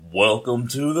Welcome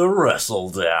to the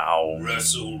Wrestledown.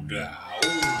 Wrestledown.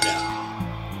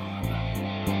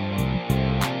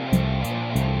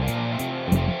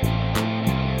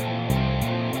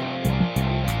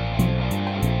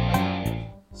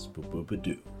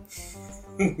 Spoop-boop-a-doo.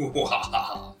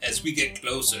 As we get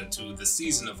closer to the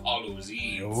season of Hallows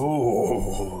Eve.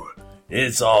 Ooh,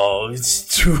 it's a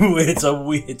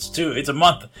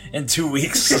month and 2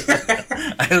 weeks.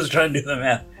 I was trying to do the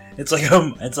math. It's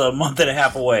a month and a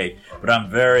half away, but I'm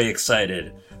very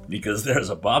excited because there's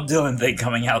a Bob Dylan thing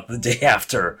coming out the day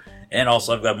after, and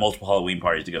also I've got multiple Halloween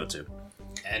parties to go to.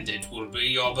 And it will be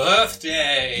your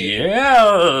birthday.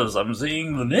 Yes, I'm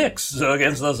seeing the Knicks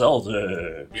against the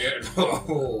Celtics. Yeah,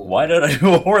 no. Why did I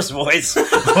do a horse voice when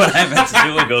I meant to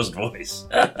do a ghost voice?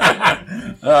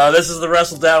 This is the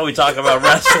Wrestledown. We talk about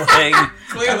wrestling.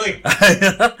 Clearly.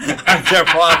 I'm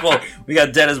Jeff Waffle. We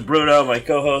got Dennis Bruno, my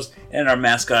co-host, and our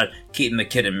mascot, Keaton the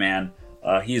Kitten Man.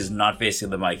 He's not facing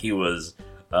the mic. He has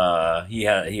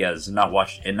not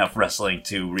watched enough wrestling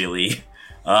to really...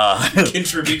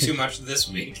 contribute too much this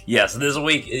week. Yes, this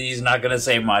week he's not going to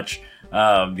say much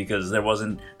because there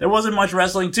wasn't much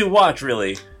wrestling to watch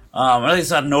really. At least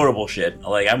not notable shit.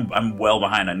 Like I'm well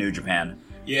behind on New Japan.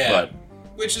 Yeah, but,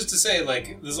 which is to say,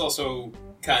 like, there's also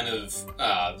kind of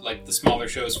like the smaller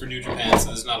shows for New Japan, so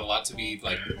there's not a lot to be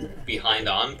like behind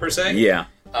on per se. Yeah.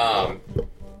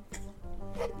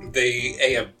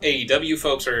 The AEW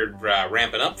folks are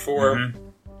ramping up for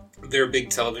their big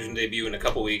television debut in a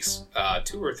couple weeks.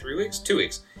 2 or 3 weeks? 2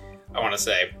 weeks, I want to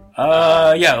say.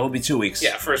 Yeah, it'll be 2 weeks.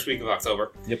 Yeah, first week of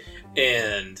October. Yep.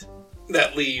 And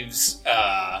that leaves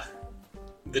the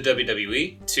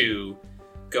WWE to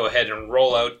go ahead and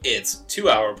roll out its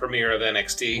 2-hour premiere of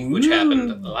NXT, which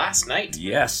happened last night.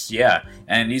 Yes, yeah.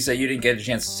 And you said you didn't get a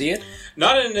chance to see it?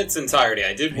 Not in its entirety.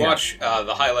 I did watch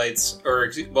the highlights, I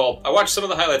watched some of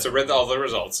the highlights. I read all the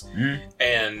results.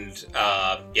 And,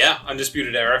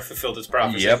 Undisputed Era fulfilled its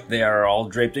prophecy. Yep, they are all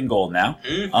draped in gold now.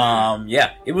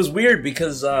 Yeah, it was weird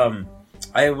because when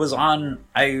I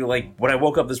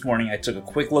woke up this morning, I took a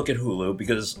quick look at Hulu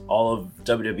because all of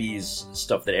WWE's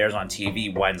stuff that airs on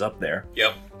TV winds up there.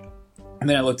 Yep. And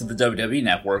then I looked at the WWE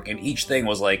Network, and each thing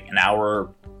was like an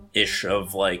hour-ish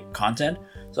of like content.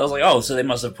 So I was like, oh, so they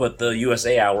must have put the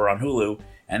USA Hour on Hulu,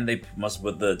 and they must have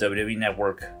put the WWE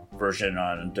Network version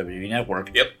on WWE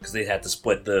Network. Yep. Because they had to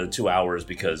split the 2 hours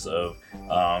because of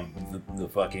the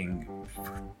fucking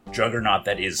juggernaut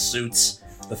that is Suits,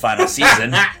 the final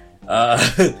season.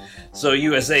 So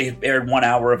USA aired 1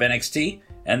 hour of NXT,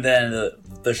 and then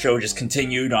the show just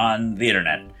continued on the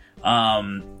internet.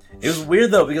 It was weird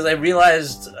though because I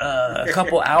realized a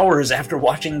couple hours after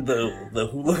watching the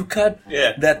Hulu cut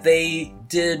that they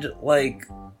did like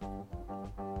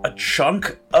a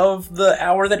chunk of the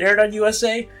hour that aired on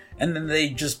USA, and then they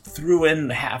just threw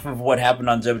in half of what happened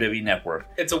on WWE Network.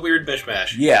 It's a weird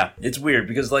mishmash. Yeah, it's weird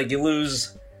because like you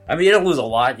lose. I mean, you don't lose a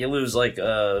lot. You lose, like,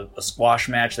 a squash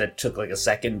match that took, like, a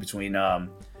second between Cameron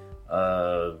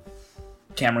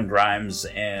Grimes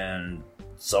and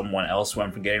someone else who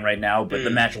I'm forgetting right now. But the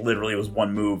match literally was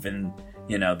one move, and,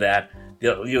 you know, that...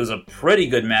 It was a pretty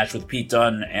good match with Pete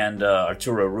Dunne and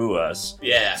Arturo Ruas.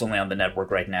 Yeah. It's only on the network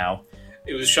right now.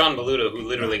 It was Sean Maluta who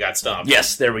literally got stomped.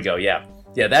 Yes, there we go, yeah.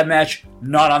 Yeah, that match,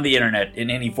 not on the internet in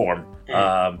any form.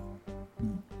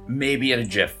 Maybe in a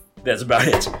GIF. That's about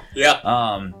it.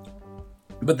 Yeah.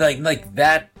 But like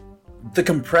that, the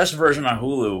compressed version on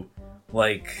Hulu,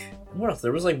 like what else?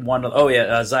 There was like one. Oh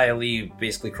yeah, Xia Li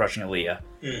basically crushing Aaliyah.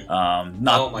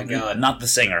 Oh my god! Not the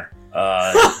singer,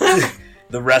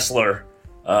 the wrestler,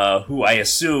 who I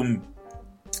assume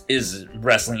is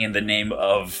wrestling in the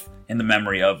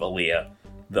memory of Aaliyah,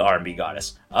 the R&B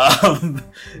goddess. One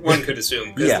could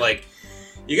assume because like.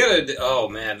 You gotta, oh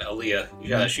man,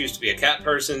 Aaliyah. She used to be a cat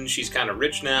person. She's kind of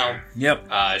rich now. Yep.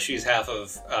 She's half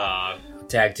of,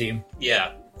 tag team.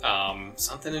 Yeah.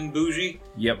 Something in Bougie.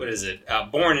 Yep. What is it?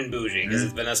 Born in Bougie, because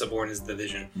Vanessa Bourne is the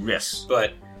Vision. Yes.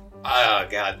 But,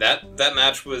 god, that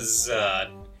match was,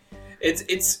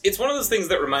 it's one of those things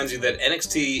that reminds you that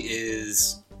NXT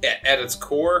is, at its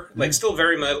core, like, still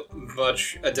very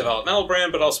much a developmental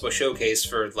brand, but also a showcase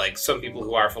for, like, some people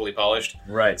who are fully polished.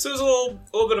 Right. So it was a little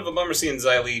bit of a bummer seeing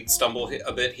Xia Li stumble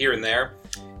a bit here and there.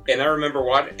 And I remember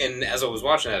as I was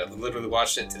watching it, I literally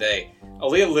watched it today,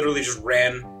 Aaliyah literally just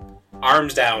ran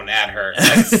arms down at her,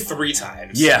 like, 3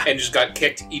 times. Yeah. And just got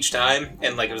kicked each time.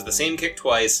 And, like, it was the same kick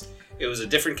twice. It was a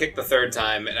different kick the third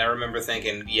time. And I remember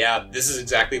thinking, yeah, this is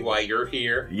exactly why you're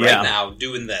here right now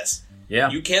doing this. Yeah.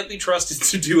 You can't be trusted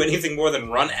to do anything more than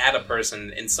run at a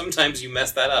person, and sometimes you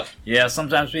mess that up. Yeah,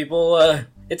 sometimes people,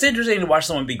 it's interesting to watch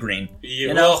someone be green.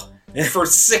 You know? for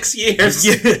 6 years.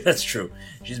 Yeah, that's true.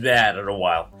 She's been at it a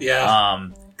while. Yeah.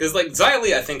 Because, like, Xia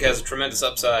Li, I think, has a tremendous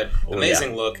upside.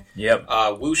 Amazing look. Yep.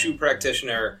 Wushu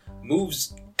practitioner,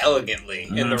 moves elegantly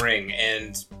in the ring,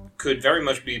 and could very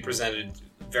much be presented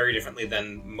very differently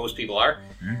than most people are.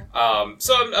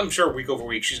 So I'm sure week over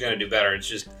week she's going to do better. It's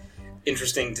just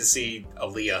interesting to see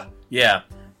Aaliyah. Yeah.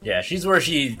 Yeah, she's where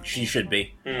she should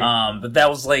be. But that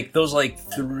was like, those like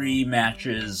 3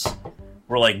 matches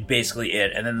were like basically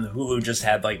it, and then Hulu just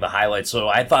had like the highlights, so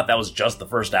I thought that was just the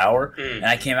first hour, and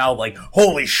I came out like,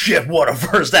 holy shit, what a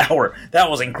first hour! That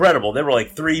was incredible. There were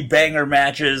like 3 banger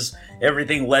matches,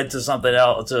 everything led to something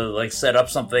else, to like set up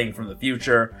something from the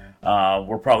future.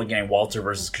 We're probably getting Walter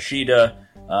versus Kushida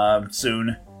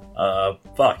soon.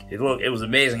 It was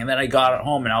amazing, and then I got it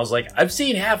home and I was like, I've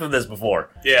seen half of this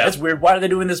before. Yeah. That's weird, why are they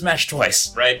doing this match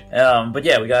twice? Right. But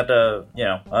yeah, we got,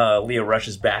 Leo Rush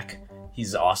is back.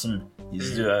 He's awesome.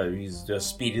 He's a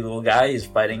speedy little guy. He's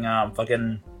fighting he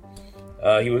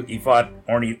fought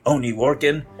Oni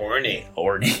Lorcan. Orny.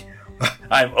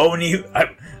 I'm Oni.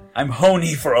 I'm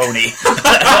Honey for Oni.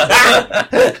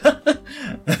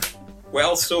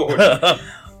 Well, sword.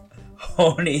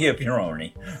 Oni if you're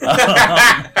Oni.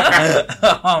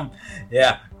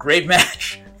 Yeah, great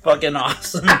match. Fucking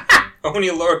awesome. Oni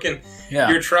Lorcan,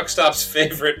 your truck stop's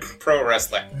favorite pro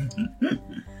wrestler.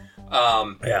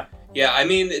 Yeah. Yeah, I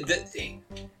mean,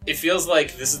 it feels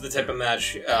like this is the type of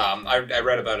match. I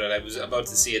read about it. I was about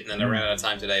to see it, and then I ran out of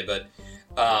time today. But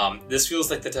this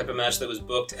feels like the type of match that was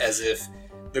booked as if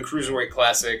the Cruiserweight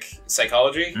Classic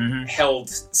psychology held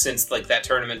since like that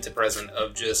tournament to present,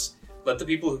 of just let the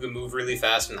people who can move really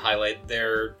fast and highlight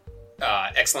their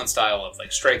excellent style of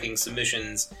like striking,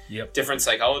 submissions, different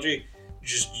psychology,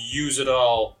 just use it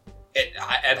all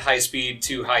at high speed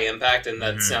to high impact, and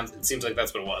it seems like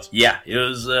that's what it was. Yeah, it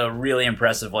was a really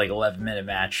impressive, like, 11-minute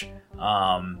match.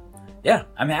 Yeah,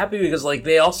 I'm happy because, like,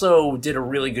 they also did a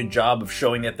really good job of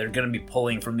showing that they're going to be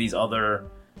pulling from these other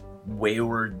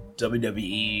wayward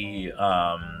WWE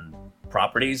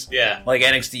properties. Yeah. Like,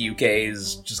 NXT UK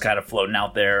is just kind of floating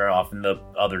out there off in the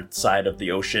other side of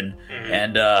the ocean.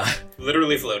 And,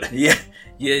 literally floating. Yeah,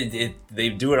 they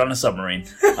do it on a submarine.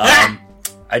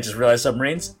 I just realized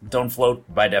submarines don't float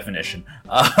by definition.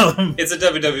 It's a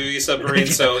WWE submarine,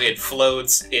 so it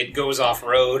floats, it goes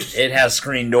off-road. It has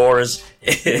screen doors.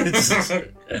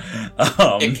 It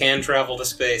can travel to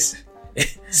space.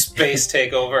 Space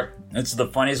takeover. It's the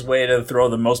funniest way to throw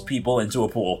the most people into a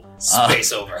pool.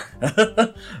 Space over.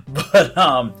 But,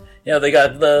 they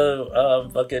got the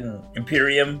fucking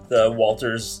Imperium, the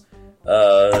Walters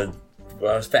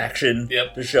faction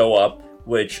to show up,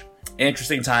 which...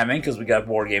 interesting timing, because we got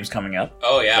War Games coming up.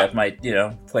 Oh, yeah. That might,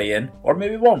 play in. Or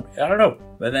maybe it won't. I don't know.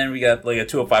 But then we got, like, a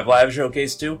 205 Live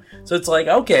showcase, too. So it's like,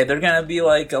 okay, there are going to be,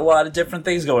 like, a lot of different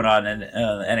things going on in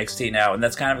NXT now, and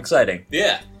that's kind of exciting.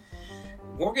 Yeah.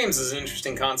 War Games is an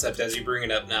interesting concept as you bring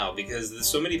it up now, because there's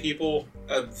so many people,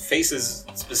 faces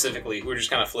specifically, who are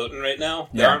just kind of floating right now.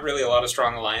 There aren't really a lot of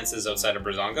strong alliances outside of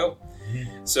Breezango.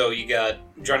 So you got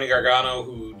Johnny Gargano,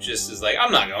 who just is like,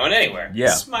 I'm not going anywhere.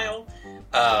 Yeah. Smile.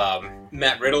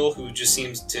 Matt Riddle, who just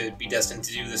seems to be destined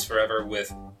to do this forever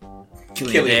with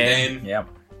Killian Dane. Yep.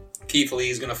 Keith Lee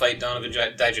is going to fight Donovan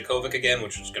Dijakovic again,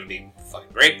 which is going to be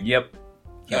fucking great. Yep.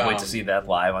 Can't wait to see that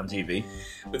live on TV.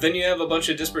 But then you have a bunch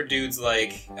of disparate dudes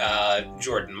like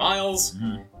Jordan Miles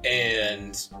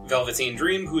and Velveteen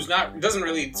Dream, doesn't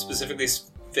really specifically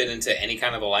fit into any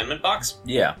kind of alignment box.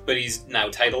 Yeah. But he's now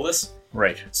titleless.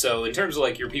 Right. So in terms of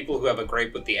like your people who have a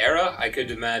gripe with the era, I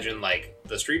could imagine like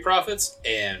the Street Profits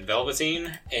and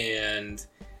Velveteen and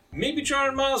maybe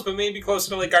Jordan Miles, but maybe closer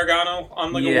to like Gargano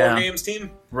on like a War Games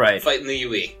team. Right. Fighting the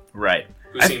UE. Right.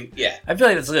 I feel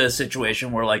like it's a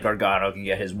situation where like Gargano can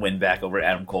get his win back over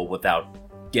Adam Cole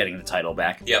without getting the title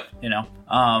back. Yep.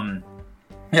 I'm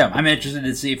interested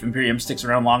to see if Imperium sticks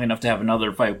around long enough to have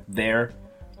another fight there.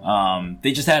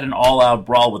 They just had an all-out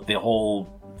brawl with all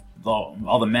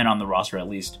the men on the roster, at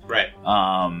least. Right.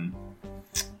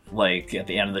 Like at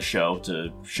the end of the show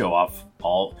to show off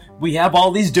we have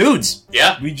all these dudes.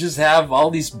 Yeah. We just have all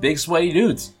these big sweaty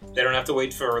dudes. They don't have to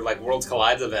wait for like Worlds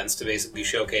Collide events to basically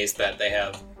showcase that they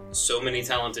have so many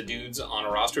talented dudes on a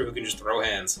roster who can just throw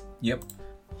hands. Yep.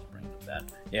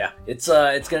 Yeah, it's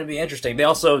going to be interesting. They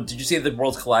also, did you see that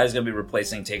Worlds Collide is going to be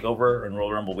replacing TakeOver and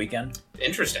Royal Rumble weekend?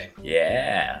 Interesting.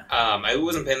 Yeah. I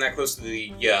wasn't paying that close to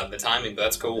the timing, but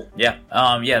that's cool. Yeah.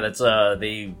 That's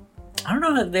I don't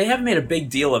know, they haven't made a big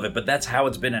deal of it, but that's how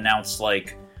it's been announced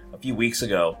like a few weeks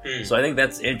ago. So I think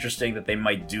that's interesting that they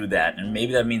might do that, and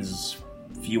maybe that means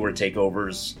fewer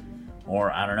takeovers,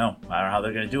 or I don't know how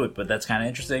they're going to do it, but that's kind of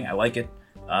interesting. I like it.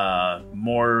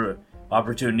 More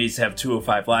opportunities to have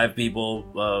 205 Live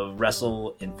people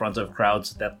wrestle in front of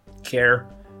crowds that care.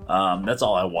 That's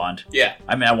all I want. Yeah.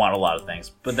 I mean, I want a lot of things,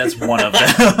 but that's one of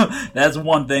them. That's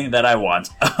one thing that I want.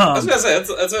 I was going to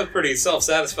say, that's a pretty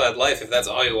self-satisfied life if that's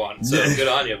all you want, so good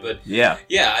on you. But yeah,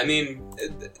 I mean,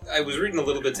 I was reading a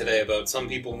little bit today about some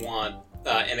people want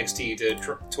NXT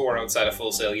to tour outside of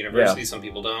Full Sail University, some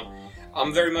people don't.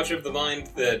 I'm very much of the mind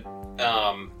that,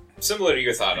 similar to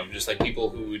your thought of just like people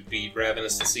who would be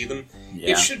ravenous to see them,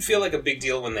 it should feel like a big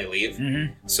deal when they leave.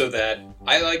 So that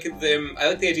I like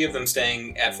the idea of them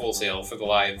staying at Full Sail for the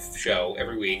live show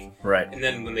every week. Right. And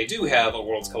then when they do have a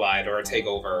Worlds Collide or a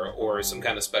Takeover or some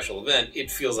kind of special event, it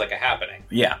feels like a happening.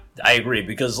 Yeah, I agree,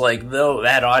 because like though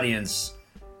that audience,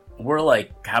 we're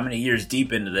like how many years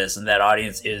deep into this, and that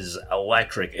audience is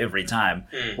electric every time.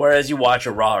 Whereas you watch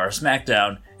a Raw or a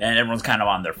SmackDown, and everyone's kind of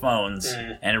on their phones,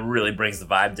 and it really brings the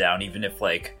vibe down. Even if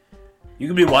like you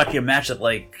could be watching a match that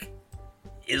like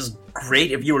is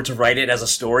great if you were to write it as a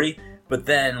story, but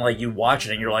then like you watch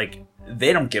it and you're like,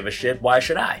 they don't give a shit. Why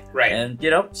should I? Right. And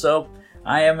so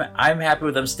I'm happy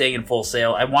with them staying in Full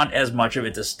Sail. I want as much of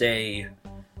it to stay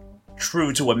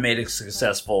true to what made it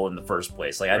successful in the first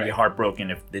place. Like I'd be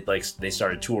heartbroken if they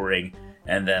started touring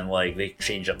and then like they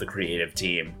changed up the creative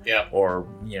team, or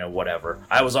whatever.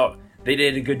 They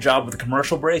did a good job with the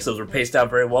commercial breaks; those were paced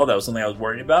out very well. That was something I was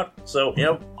worried about. So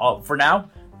for now,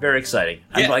 very exciting.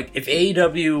 I'm like, if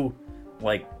AEW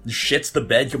like shits the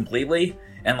bed completely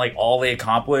and like all they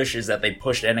accomplish is that they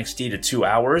pushed NXT to 2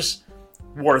 hours.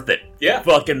 Worth it. Yeah.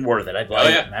 Fucking worth it.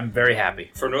 I'm very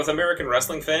happy. For North American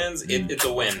wrestling fans, it's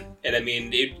a win. And I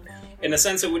mean, in a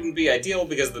sense, it wouldn't be ideal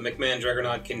because the McMahon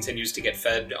Juggernaut continues to get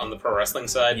fed on the pro wrestling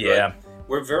side. Yeah. But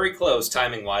we're very close,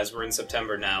 timing-wise. We're in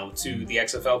September now to the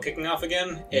XFL kicking off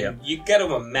again. And you got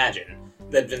to imagine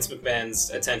that Vince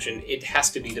McMahon's attention, it has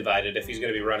to be divided if he's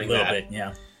going to be running that. A little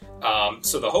bit, yeah.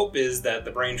 So the hope is that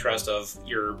the brain trust of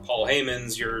your Paul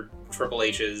Heymans, your Triple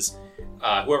H's,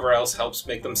 whoever else helps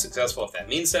make them successful, if that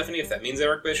means Stephanie, if that means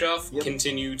Eric Bischoff,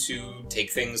 continue to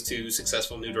take things to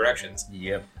successful new directions.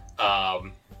 Yep.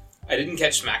 I didn't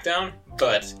catch SmackDown,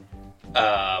 but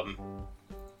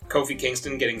Kofi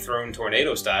Kingston getting thrown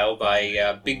tornado style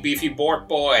by Big Beefy Bork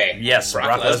Boy. Yes,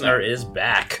 Brock Lesnar is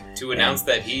back. To announce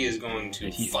that he is going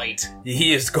to fight.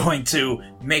 He is going to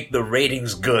make the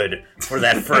ratings good for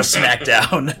that first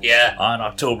SmackDown on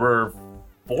October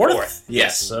 4th?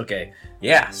 Yes. Okay.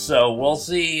 Yeah, so we'll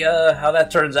see how that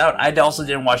turns out. I also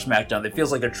didn't watch SmackDown. It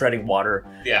feels like they're treading water,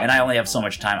 and I only have so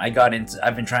much time.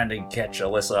 I've been trying to catch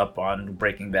Alyssa up on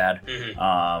Breaking Bad.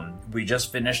 We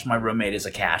just finished My Roommate is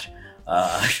a Cat.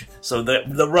 So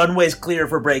the runway's clear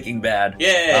for Breaking Bad.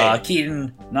 Yay!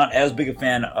 Keaton, not as big a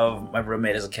fan of My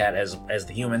Roommate is a Cat as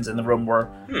the humans in the room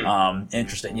were.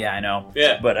 Interesting. Yeah, I know.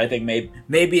 Yeah. But I think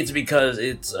maybe it's because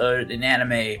it's an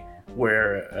anime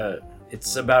where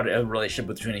it's about a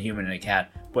relationship between a human and a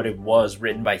cat, but it was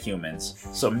written by humans.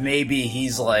 So maybe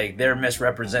he's like, they're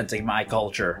misrepresenting my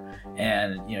culture,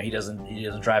 and he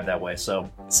doesn't drive that way. So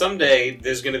someday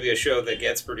there's going to be a show that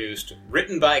gets produced,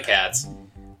 written by cats.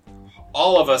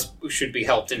 All of us should be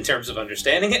helped in terms of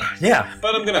understanding it. Yeah.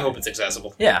 But I'm going to hope it's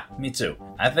accessible. Yeah, me too.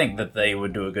 I think that they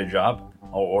would do a good job,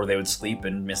 or they would sleep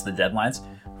and miss the deadlines.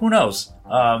 Who knows?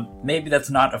 Maybe that's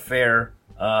not a fair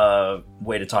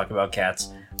way to talk about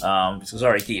cats.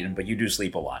 Sorry, Keaton, but you do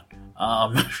sleep a lot.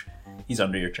 He's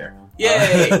under your chair.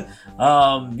 Yay!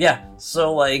 Yeah,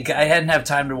 so like I hadn't have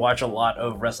time to watch a lot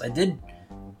of wrestling.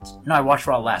 I watched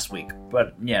Raw last week,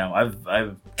 but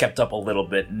I've kept up a little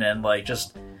bit, and then like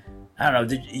just I don't know.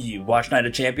 Did you watch Night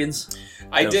of Champions?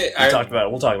 I did. We'll talk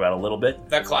about it a little bit.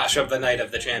 The clash of the Night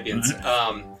of the Champions.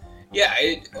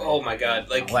 Oh my god!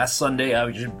 Like last Sunday,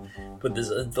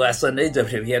 last Sunday,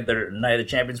 WWE had their Night of the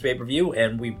Champions pay-per-view,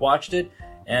 and we watched it.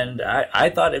 And I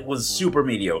thought it was super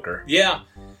mediocre. Yeah,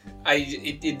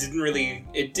 it didn't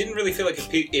really feel like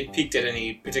it peaked at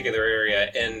any particular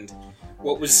area. And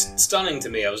what was stunning to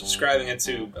me, I was describing it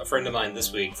to a friend of mine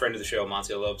this week, friend of the show,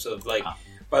 Monty Lopes, of like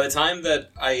by the time that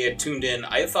I had tuned in,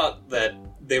 I thought that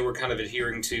they were kind of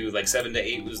adhering to like 7 to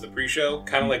 8 was the pre-show,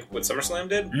 kind of like what SummerSlam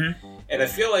did. And I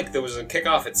feel like there was a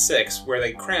kickoff at 6 where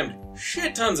they crammed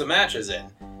shit tons of matches in.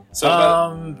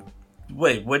 So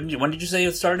wait, when did you say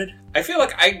it started? I feel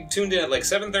like I tuned in at like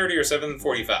 7:30 or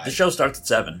 7:45. The show starts at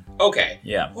 7. Okay.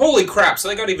 Yeah. Holy crap! So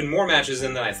they got even more matches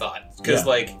in than I thought. Because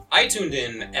Yeah. I tuned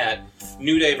in at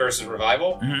New Day versus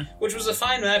Revival, which was a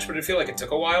fine match, but I feel like it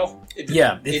took a while.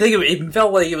 It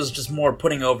felt like it was just more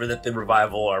putting over that the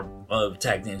Revival are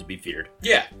tag teams to be feared.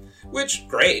 Yeah. Which,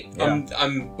 great. Yeah.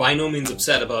 I'm by no means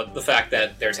upset about the fact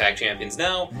that they're tag champions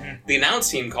now. The announce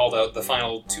team called out the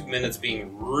final 2 minutes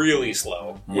being really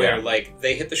slow, where,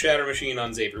 they hit the Shatter Machine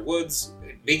on Xavier Woods,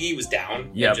 Big E was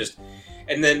down,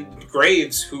 and then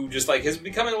Graves, who just, is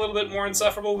becoming a little bit more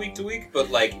insufferable week to week, but,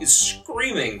 is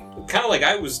screaming, kind of like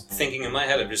I was thinking in my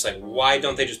head of just, why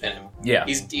don't they just pin him? Yeah.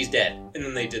 He's dead. And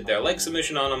then they did their leg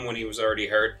submission on him when he was already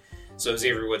hurt, so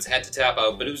Xavier Woods had to tap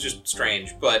out, but it was just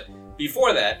strange. But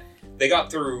before that, they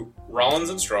got through Rollins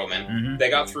and Strowman.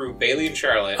 They got through Bayley and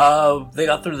Charlotte. They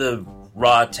got through the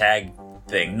Raw tag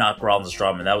thing, not Rollins and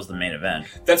Strowman. That was the main event.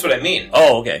 That's what I mean.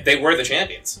 Oh, okay. They were the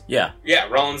champions. Yeah. Yeah,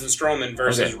 Rollins and Strowman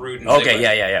versus Rude and Okay,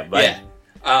 Ziggler.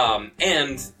 yeah.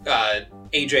 And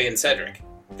AJ and Cedric.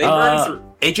 They burned through.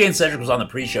 AJ and Cedric was on the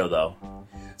pre-show, though.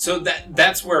 So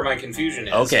that's where my confusion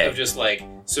is. Okay. Of just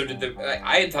so did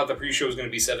I had thought the pre-show was going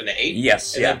to be 7 to 8.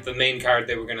 Yes, and then the main card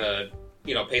they were going to,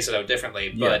 pace it out differently.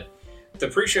 But the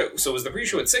pre-show, so was the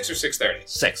pre-show at 6 or 6:30?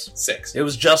 6. 6. It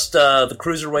was just the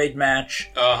Cruiserweight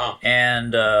match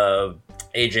and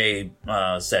AJ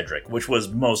Cedric, which was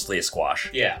mostly a squash.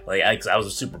 Yeah. I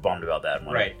was super bummed about that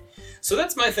one. Right. So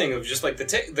that's my thing of just the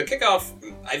kickoff,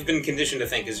 I've been conditioned to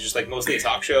think is just mostly a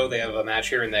talk show. They have a match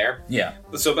here and there. Yeah.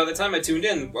 So by the time I tuned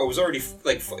in, I was already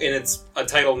and it's a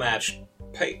title match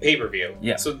pay-per-view.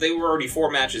 Yeah. So they were already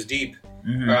 4 matches deep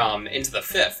into the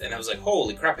 5th, and I was like,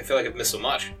 holy crap, I feel like I've missed so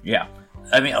much. Yeah.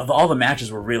 I mean, all the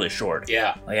matches were really short.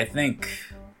 Yeah. I think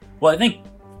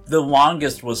the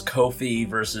longest was Kofi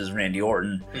versus Randy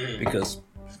Orton because,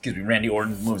 Randy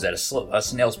Orton moves at a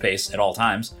snail's pace at all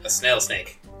times. A snail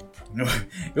snake.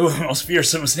 It was the most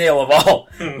fearsome snail of all.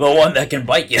 The one that can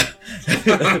bite you.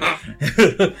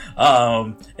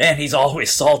 And he's always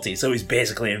salty, so he's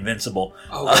basically invincible.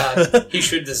 Oh, God. He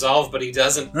should dissolve, but he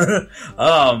doesn't.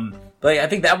 But I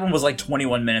think that one was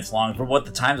 21 minutes long. From what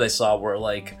the times I saw were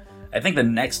I think the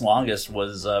next longest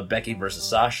was Becky versus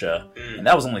Sasha, and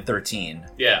that was only 13.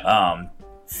 Yeah.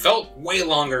 Felt way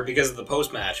longer because of the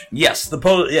post-match. Yes, the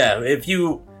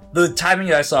timing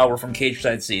that I saw were from cage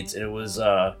side seats, and it was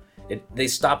they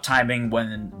stopped timing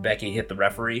when Becky hit the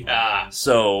referee.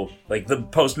 So the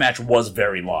post match was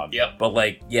very long. Yep. But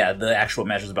the actual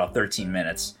match was about 13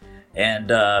 minutes, and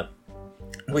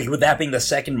with that being the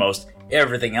second most,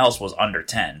 everything else was under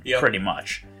 10, pretty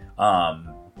much.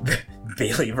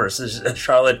 Bayley versus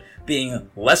Charlotte being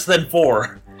less than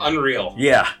 4. Unreal.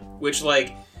 Yeah. Which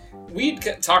we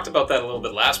talked about that a little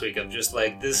bit last week of just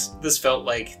this felt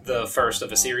like the first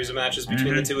of a series of matches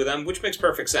between the two of them, which makes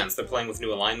perfect sense. They're playing with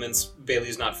new alignments.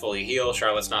 Bayley's not fully heel,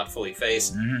 Charlotte's not fully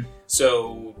face.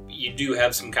 So you do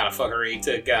have some kind of fuckery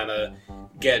to kind of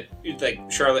get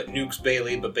Charlotte nukes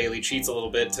Bayley, but Bayley cheats a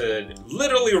little bit to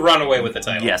literally run away with the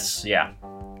title. Yes, yeah.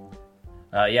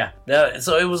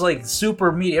 So it was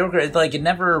super mediocre. It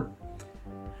never.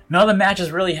 None of the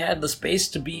matches really had the space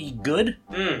to be good,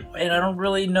 and I don't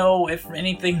really know if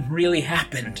anything really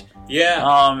happened.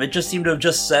 Yeah. It just seemed to have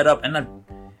just set up. And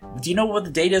do you know what the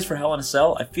date is for Hell in a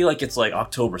Cell? I feel like it's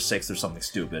October 6th or something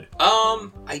stupid.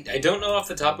 I don't know off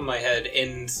the top of my head.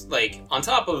 And on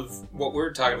top of what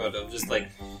we're talking about, of just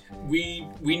we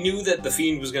knew that the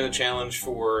Fiend was going to challenge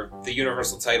for the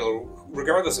Universal title,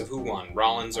 regardless of who won,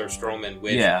 Rollins or Strowman.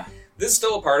 Which, there's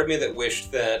still a part of me that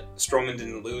wished that Strowman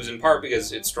didn't lose, in part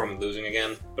because it's Strowman losing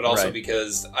again, but also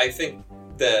because I think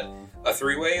that a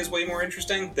 3-way is way more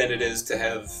interesting than it is to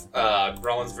have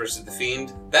Rollins versus The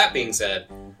Fiend. That being said,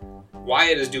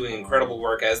 Wyatt is doing incredible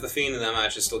work as The Fiend, and that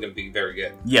match is still going to be very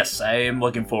good. Yes, I am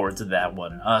looking forward to that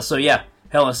one.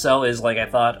 Hell in a Cell is, I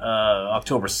thought,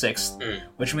 October 6th,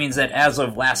 which means that as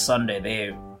of last Sunday,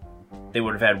 they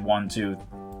would have had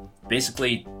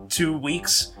basically 2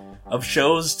 weeks of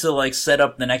shows to set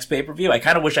up the next pay-per-view. I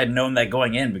kind of wish I'd known that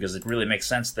going in, because it really makes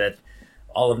sense that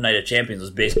all of Night of Champions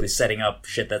was basically setting up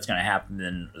shit that's going to happen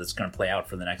and that's going to play out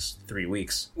for the next 3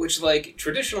 weeks. Which,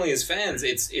 traditionally as fans,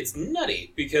 it's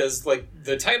nutty, because,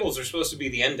 the titles are supposed to be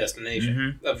the end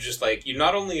destination of just, you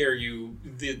not only are you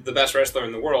the best wrestler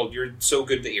in the world, you're so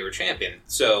good that you're a champion.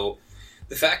 So,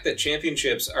 the fact that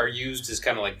championships are used as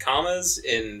kind of commas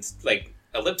and,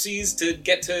 ellipses to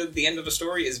get to the end of a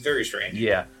story is very strange.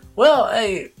 Yeah. Well,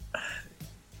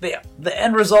 the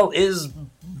end result is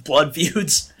blood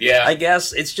feuds. Yeah. I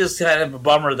guess it's just kind of a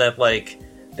bummer that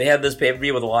they had this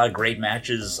pay-per-view with a lot of great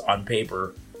matches on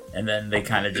paper, and then they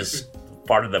kind of just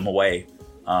farted them away.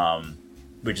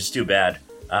 which is too bad.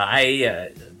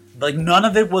 Like, none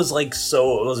of it was, like,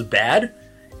 so... It was bad,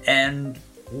 and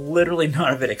literally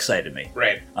none of it excited me.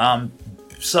 Right.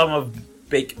 Some of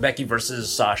Becky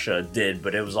versus Sasha did,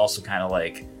 but it was also kind of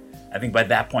like... I think by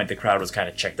that point, the crowd was kind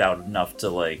of checked out enough to,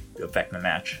 like, affect the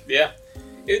match. Yeah.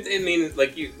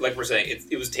 Like we're saying,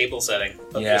 it was table setting.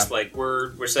 Just, like,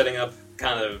 we're setting up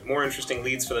kind of more interesting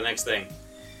leads for the next thing.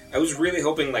 I was really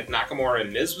hoping, like, Nakamura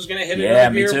and Miz was going to hit it. Yeah,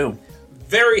 me too.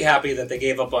 Very happy that they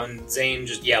gave up on Zayn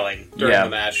just yelling during the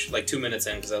match, like 2 minutes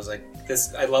in, because I was like,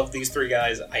 I love these three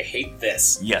guys. I hate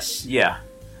this. Yes, yeah.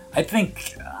 I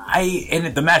think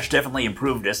the match definitely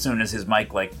improved as soon as his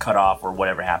mic, like, cut off or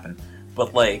whatever happened.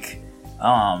 But, like,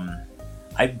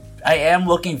 I am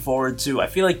looking forward to... I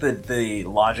feel like the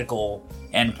logical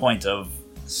endpoint of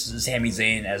Sami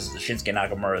Zayn as Shinsuke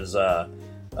Nakamura's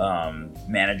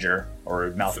manager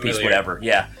or mouthpiece, whatever,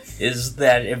 is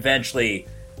that eventually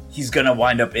he's gonna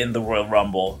wind up in the Royal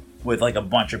Rumble with, like, a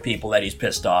bunch of people that he's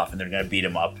pissed off, and they're gonna beat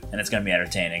him up, and it's gonna be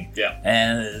entertaining. Yeah.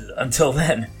 And until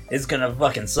then, it's gonna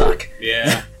fucking suck.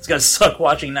 Yeah. It's gonna suck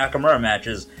watching Nakamura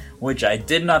matches, which I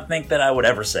did not think that I would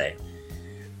ever say.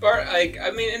 But,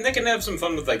 I mean, and they can have some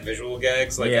fun with, like, visual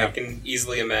gags. Like, I can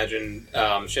easily imagine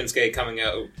Shinsuke coming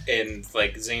out in,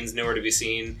 like, Zayn's nowhere to be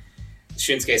seen.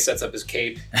 Shinsuke sets up his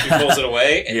cape, he pulls it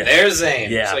away, and there's Zayn.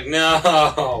 Yeah. It's like,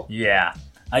 no! Yeah.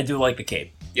 I do like the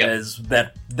cape. As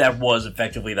that was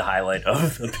effectively the highlight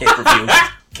of the pay-per-view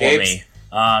for me.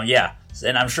 Yeah.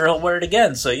 And I'm sure he'll wear it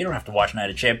again, so you don't have to watch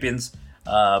Night of Champions.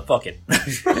 Fuck it.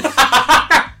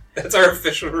 That's our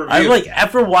official review. I'm like,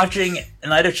 after watching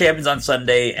Night of Champions on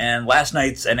Sunday and last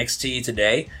night's NXT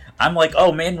today, I'm like,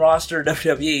 oh, main roster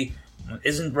WWE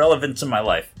isn't relevant to my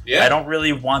life. Yeah. I don't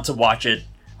really want to watch it.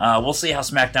 We'll see how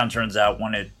SmackDown turns out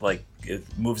when it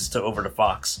moves over to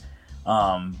Fox.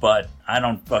 But I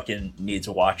don't fucking need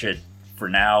to watch it for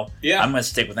now. Yeah. I'm going to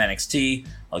stick with NXT.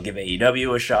 I'll give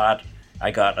AEW a shot.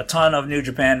 I got a ton of New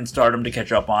Japan and Stardom to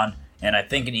catch up on. And I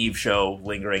think an Eve show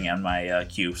lingering on my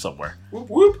queue somewhere. Whoop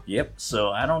whoop. Yep.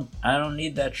 So I don't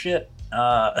need that shit.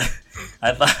 I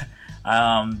thought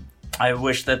I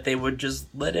wish that they would just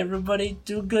let everybody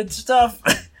do good stuff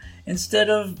instead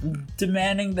of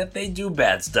demanding that they do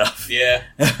bad stuff. Yeah.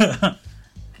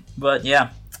 But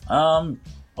yeah.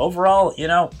 Overall,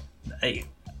 I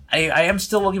am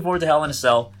still looking forward to Hell in a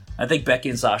Cell. I think Becky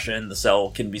and Sasha in the Cell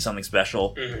can be something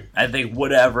special. Mm-hmm. I think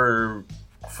whatever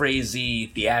crazy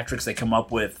theatrics they come up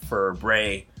with for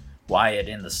Bray Wyatt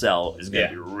in the Cell is going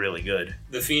to be really good.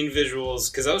 The Fiend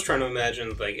visuals, because I was trying to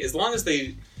imagine, like, as long as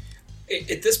they...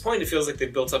 At this point, it feels like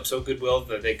they've built up so goodwill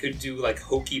that they could do, like,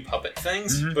 hokey puppet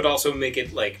things, but also make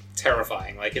it, like,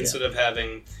 terrifying. Like, instead of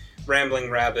having Rambling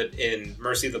Rabbit and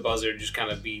Mercy the Buzzard just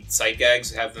kind of be sight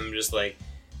gags, have them just, like,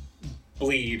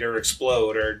 bleed or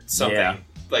explode or something. Yeah.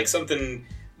 Like, something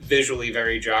visually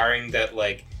very jarring that,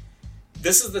 like...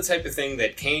 This is the type of thing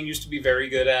that Kane used to be very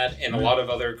good at, and a lot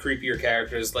of other creepier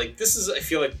characters. Like, this is, I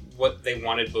feel like, what they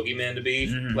wanted Boogeyman to be.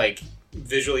 Like,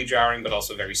 visually jarring, but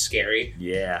also very scary.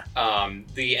 Yeah.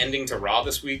 The ending to Raw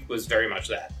this week was very much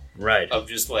that. Right. Of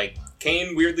just, like,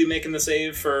 Kane weirdly making the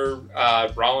save for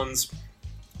Rollins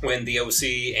when the OC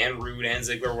and Rude and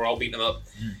Ziggler were all beating him up.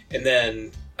 And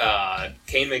then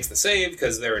Kane makes the save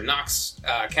because they're in Knox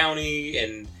County,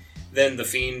 and then the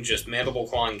Fiend just mandible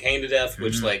clawing Kane to death,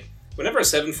 which, like... Whenever a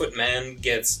 7-foot man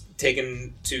gets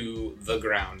taken to the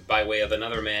ground by way of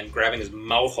another man grabbing his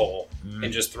mouth hole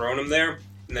and just throwing him there,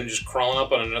 and then just crawling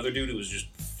up on another dude who was just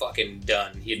fucking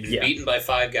done. He had been beaten by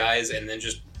 5 guys and then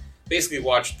just basically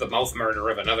watched the mouth murder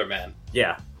of another man.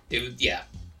 Yeah. It was,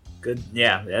 good.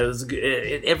 Yeah, it was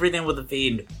good. Everything with the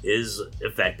Fiend is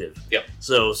effective. Yep.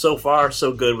 So far,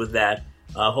 so good with that.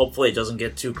 Hopefully it doesn't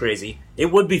get too crazy.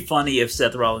 It would be funny if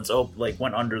Seth Rollins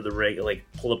went under the ring, like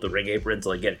pulled up the ring apron to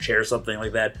like get a chair or something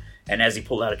like that, and as he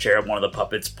pulled out a chair, one of the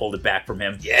puppets pulled it back from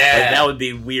him. Yeah, like, that would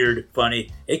be weird,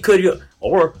 funny. It could,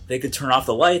 or they could turn off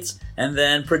the lights and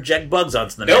then project bugs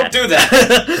onto the mat. Don't do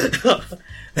that.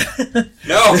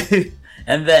 No.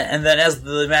 And then as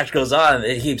the match goes on,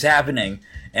 it keeps happening,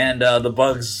 and the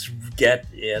bugs get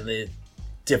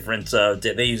different.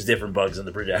 They use different bugs in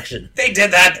the projection. They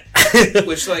did that.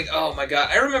 Which, like, oh my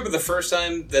god. I remember the first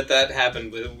time that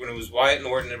happened when it was Wyatt and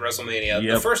Orton at WrestleMania.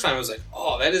 Yep. The first time I was like,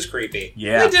 oh, that is creepy.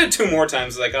 Yeah. They did it 2 more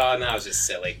times. Like, oh, no, it's just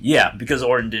silly. Yeah, because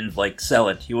Orton didn't, like, sell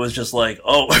it. He was just like,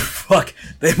 oh, fuck,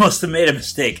 they must have made a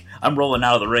mistake. I'm rolling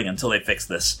out of the ring until they fix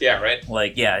this. Yeah, right?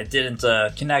 Like, yeah, it didn't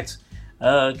connect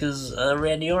because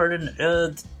Randy Orton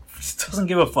doesn't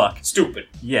give a fuck. Stupid.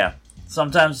 Yeah.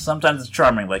 Sometimes it's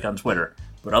charming, like on Twitter.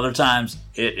 But other times,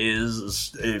 it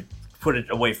is... put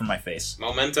it away from my face.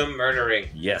 Momentum murdering.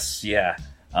 Yes, yeah.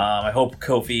 I hope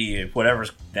Kofi,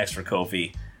 whatever's next for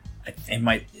Kofi,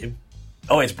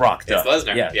 it's Brock. It's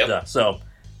Lesnar. Yeah, yep. So,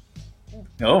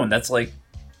 and that's like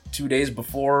 2 days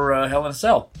before Hell in a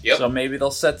Cell. Yep. So maybe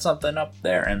they'll set something up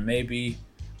there, and maybe,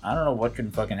 I don't know what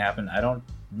can fucking happen. I don't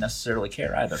necessarily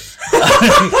care either.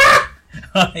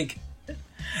 Like,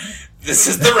 this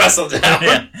is the Wrestledown.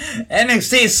 Yeah.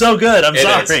 NXT is so good. I'm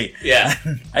sorry. Is. Yeah.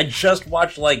 I just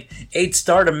watched like 8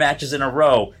 Stardom matches in a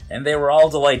row, and they were all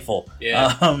delightful.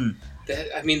 Yeah.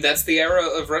 That's the era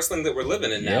of wrestling that we're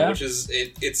living in now, which is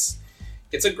it's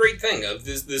a great thing.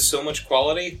 There's so much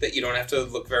quality that you don't have to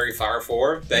look very far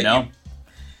for.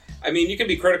 You can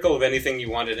be critical of anything you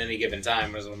want at any given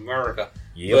time, as in America.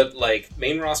 Yep. But like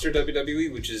main roster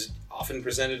WWE, which is often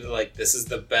presented like this is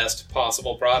the best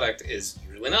possible product, is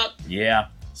usually not. Yeah.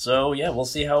 So we'll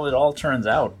see how it all turns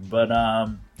out. But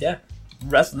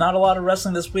not a lot of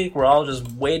wrestling this week. We're all just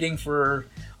waiting for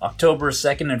October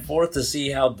 2nd and 4th to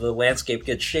see how the landscape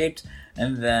gets shaped.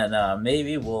 And then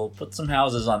maybe we'll put some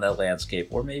houses on that landscape,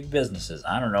 or maybe businesses.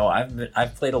 I don't know.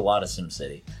 I've played a lot of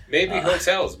SimCity. Maybe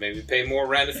hotels. Maybe pay more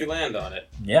rent if you land on it.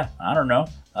 Yeah, I don't know.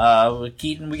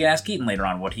 Keaton, we can ask Keaton later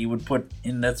on what he would put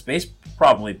in that space.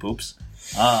 Probably poops.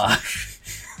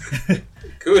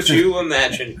 Could you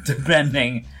imagine?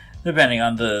 Depending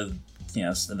on the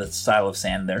the style of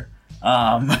sand there.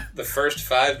 The first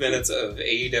 5 minutes of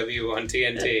AEW on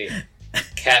TNT.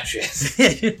 Catches.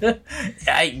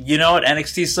 You know what?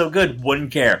 NXT's so good,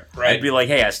 wouldn't care. Right. I'd be like,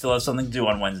 hey, I still have something to do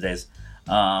on Wednesdays.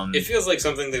 It feels like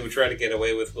something they would try to get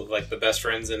away with like the Best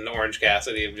Friends and Orange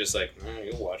Cassidy of just like,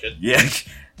 you'll watch it. Yeah.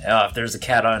 If there's a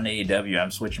cat on AEW, I'm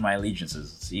switching my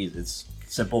allegiances. It's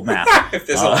simple math. If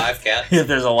there's a live cat. If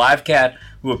there's a live cat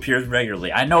who appears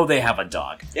regularly. I know they have a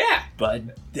dog. Yeah. But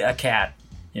a cat,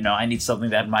 I need something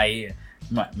that my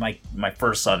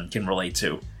first son can relate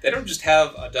to. They don't just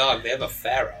have a dog, they have a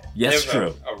pharaoh. Yes,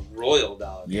 true. A royal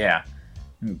dog. Yeah.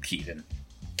 Keaton.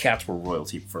 Cats were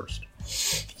royalty first.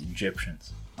 The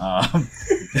Egyptians.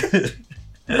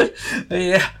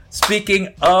 Yeah.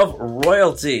 Speaking of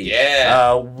royalty,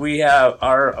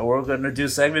 we're going to do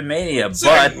Segment Mania,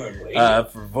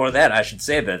 but for that, I should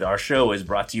say that our show is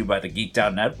brought to you by the Geeked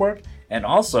Out Network and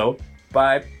also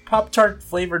by Pop-Tart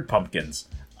flavored pumpkins.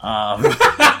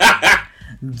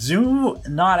 Do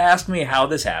not ask me how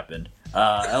this happened.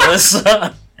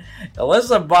 Alyssa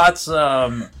bought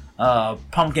some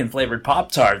pumpkin flavored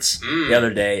Pop-Tarts the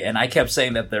other day, and I kept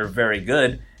saying that they're very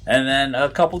good. And then a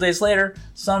couple days later,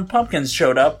 some pumpkins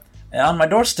showed up on my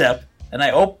doorstep, and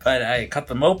I cut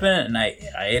them open and I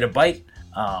ate a bite,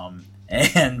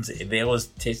 and they always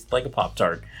tasted like a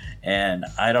Pop-Tart. And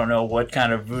I don't know what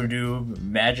kind of voodoo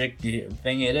magic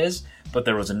thing it is, but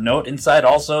there was a note inside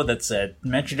also that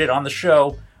mentioned it on the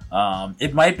show.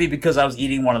 It might be because I was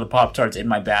eating one of the Pop-Tarts in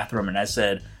my bathroom and I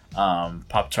said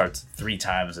Pop-Tarts 3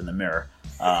 times in the mirror.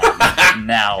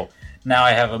 Now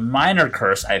I have a minor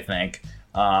curse, I think,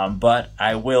 but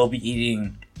I will be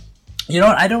eating...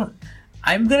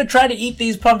 I'm going to try to eat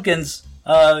these pumpkins,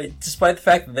 despite the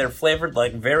fact that they're flavored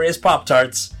like various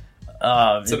Pop-Tarts.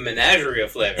 It's a menagerie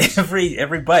of flavors.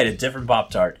 Every bite a different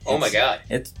Pop-Tart. Oh my god.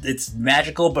 It's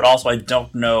magical, but also I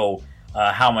don't know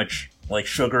how much like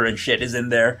sugar and shit is in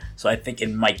there, so I think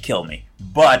it might kill me.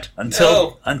 But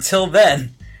until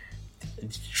then,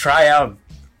 try out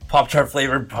Pop-Tart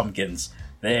flavored pumpkins.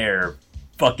 They're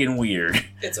fucking weird.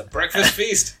 It's a breakfast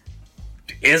feast.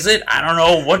 Is it? I don't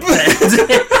know what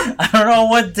I don't know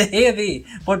what day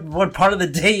what part of the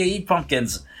day you eat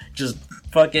pumpkins. Just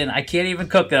fucking, I can't even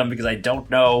cook them because I don't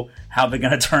know how they're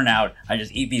going to turn out. I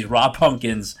just eat these raw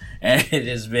pumpkins, and it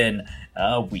has been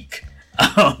a week.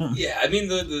 Yeah, I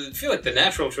mean, I feel like the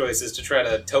natural choice is to try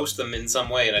to toast them in some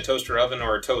way in a toaster oven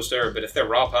or a toaster, but if they're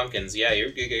raw pumpkins, you're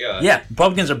Yeah,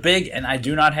 pumpkins are big, and I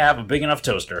do not have a big enough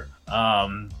toaster.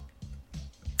 I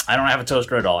don't have a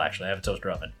toaster at all, actually. I have a toaster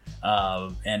oven.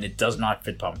 And it does not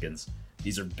fit pumpkins.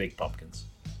 These are big pumpkins.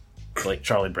 Like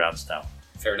Charlie Brown style.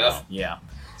 Fair enough. Yeah.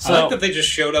 So, I like that they just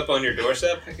showed up on your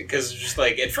doorstep, because just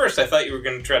like, at first I thought you were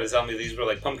going to try to tell me these were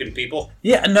like pumpkin people.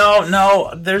 Yeah,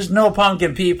 no, there's no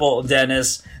pumpkin people,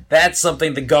 Dennis. That's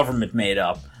something the government made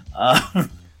up.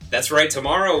 That's right,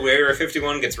 tomorrow Area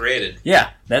 51 gets raided.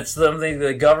 Yeah, that's something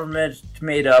the government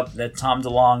made up that Tom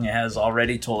DeLonge has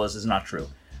already told us is not true.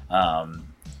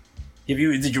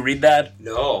 Did you read that?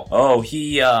 No. Oh,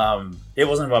 it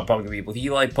wasn't about pumpkin people. He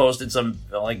posted some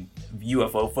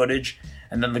UFO footage,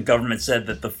 and then the government said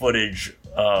that the footage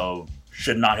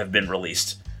should not have been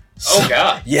released. Oh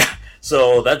god. Yeah.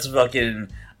 So that's fucking...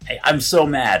 I'm so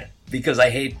mad because I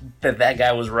hate that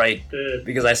guy was right.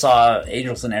 Because I saw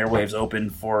Angels and Airwaves open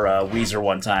for Weezer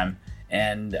one time,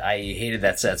 and I hated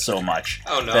that set so much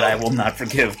that I will not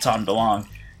forgive Tom DeLonge.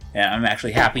 And I'm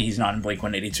actually happy he's not in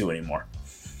Blink-182 anymore.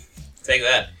 Take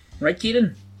that. Right,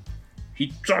 Keaton?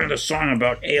 He sung a song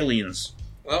about aliens.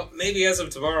 Well, maybe as of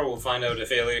tomorrow we'll find out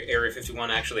if Area 51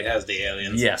 actually has the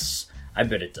aliens. Yes, I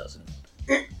bet it doesn't.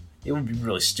 It would be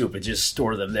really stupid to just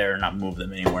store them there and not move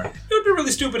them anywhere. It would be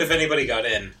really stupid if anybody got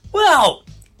in. Well,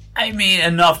 I mean,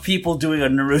 enough people doing a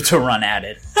Naruto run at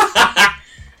it.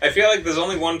 I feel like there's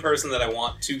only one person that I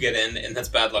want to get in, and that's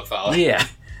Bad Luck Fale. Yeah.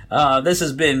 This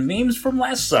has been Memes from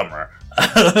Last Summer.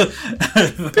 People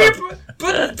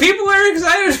are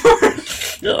excited for it.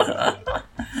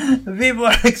 People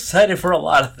are excited for a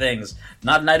lot of things.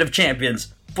 Not Night of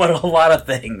Champions, but a lot of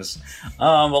things.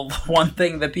 One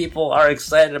thing that people are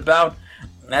excited about,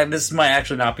 and this might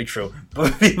actually not be true,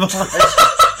 but people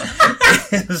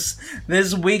is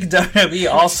this week WWE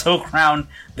also crowned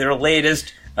their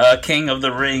latest King of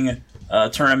the Ring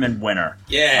tournament winner.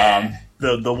 Yeah.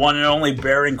 The one and only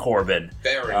Baron Corbin.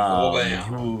 Baron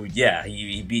Corbin.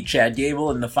 He beat Chad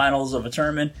Gable in the finals of a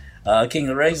tournament. King of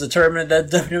the Ring is a tournament that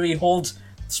WWE holds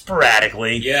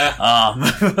sporadically. Yeah.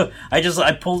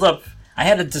 I pulled up, I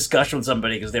had a discussion with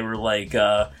somebody because they were like,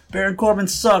 Baron Corbin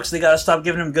sucks, they gotta stop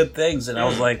giving him good things. And I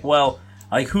was like, well,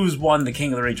 like, who's won the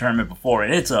King of the Ring tournament before?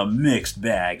 And it's a mixed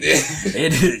bag.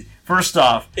 First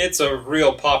off, it's a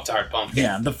real Pop-Tart pumpkin.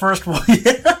 Yeah, the first one.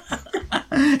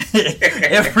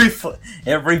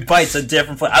 every bite's a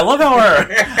different flavor. I love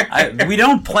how we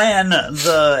don't plan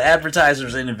the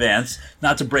advertisers in advance,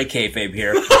 not to break kayfabe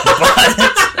here,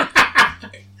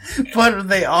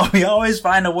 but we always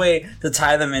find a way to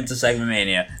tie them into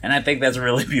Segmania, and I think that's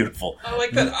really beautiful. I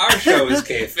like that our show is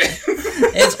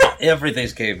kayfabe.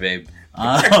 Everything's kayfabe.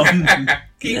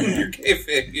 Keaton, you're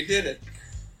kayfabe. You did it.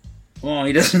 Well,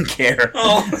 he doesn't care.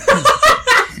 Oh.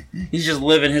 He's just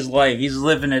living his life. He's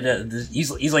living it.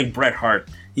 He's like Bret Hart.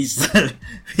 His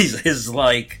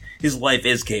life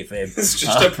is kayfabe. It's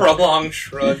just a prolonged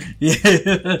shrug.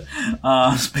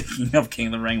 Yeah. Speaking of King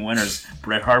of the Ring winners,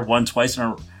 Bret Hart won twice in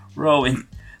a row. And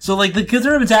so, like, the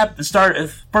tournament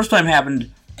first time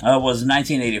happened was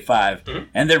 1985,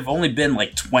 and there've only been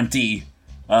like 20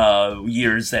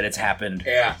 years that it's happened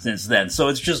since then. So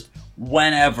it's just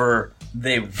whenever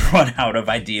they run out of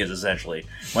ideas, essentially.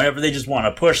 Whenever they just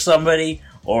want to push somebody,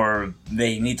 or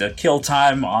they need to kill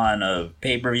time on a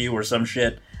pay-per-view or some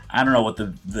shit. I don't know what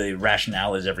the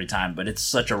rationale is every time, but it's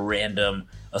such a random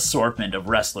assortment of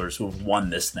wrestlers who have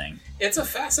won this thing. It's a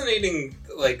fascinating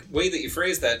way that you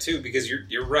phrase that, too, because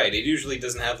you're right. It usually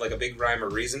doesn't have a big rhyme or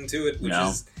reason to it, which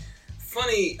is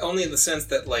funny only in the sense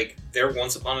that there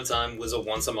once upon a time was a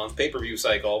once-a-month pay-per-view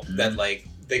cycle that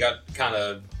they got kind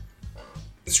of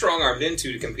strong-armed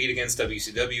into to compete against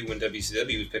WCW when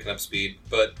WCW was picking up speed,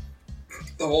 but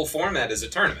the whole format is a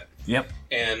tournament. Yep.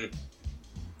 And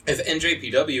if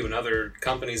NJPW and other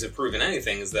companies have proven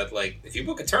anything, is that if you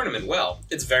book a tournament well,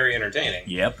 it's very entertaining.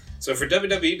 Yep. So for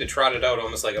WWE to trot it out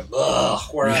almost like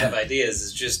we're out of ideas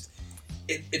is just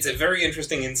it's a very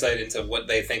interesting insight into what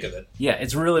they think of it. Yeah,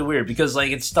 it's really weird because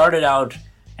it started out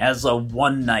as a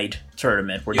one-night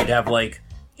tournament where you'd have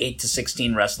 8 to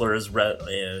 16 wrestlers,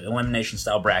 elimination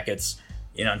style brackets,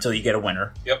 until you get a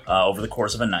winner. Yep. Over the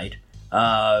course of a night.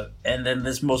 And then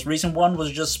this most recent one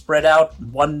was just spread out,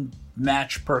 one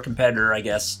match per competitor, I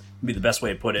guess would be the best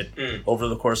way to put it, over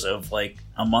the course of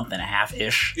a month and a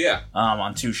half-ish. Yeah.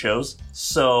 On 2 shows.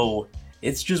 So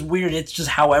it's just weird. It's just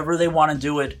however they want to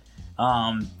do it.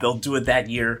 They'll do it that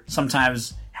year.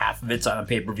 Sometimes half of it's on a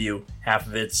pay-per-view, half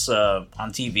of it's on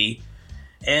TV.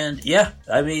 And yeah,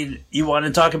 I mean, you want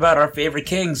to talk about our favorite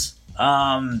kings.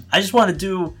 I just want to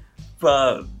do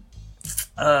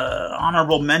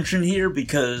honorable mention here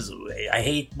because I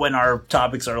hate when our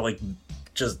topics are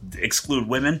just exclude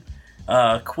women.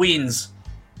 Queens,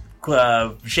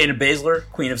 Shayna Baszler,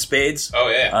 Queen of Spades. Oh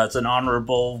yeah, it's an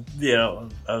honorable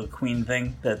queen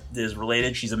thing that is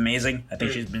related. She's amazing. I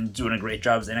think she's been doing a great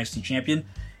job as the NXT champion.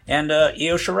 And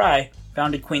Io Shirai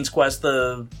founded Queen's Quest,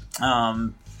 the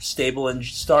stable in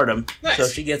Stardom. Nice. So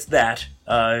she gets that.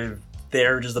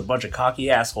 They're just a bunch of cocky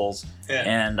assholes,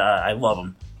 and I love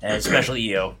them. And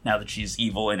especially Io, now that she's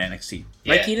evil in NXT.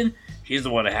 Yeah. Right, Keaton? She's the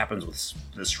one that happens with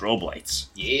the strobe lights.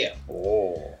 Yeah.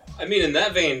 Oh. I mean, in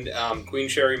that vein, Queen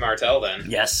Sherry Martel, then.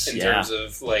 Yes, in terms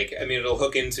of, it'll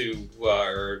hook into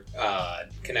or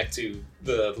connect to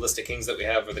the list of kings that we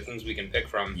have or the kings we can pick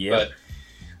from. Yeah. But,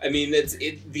 I mean,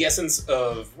 the essence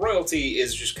of royalty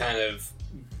is just kind of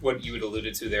what you had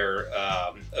alluded to there,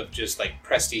 of just,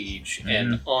 prestige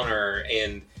and honor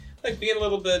and, being a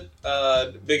little bit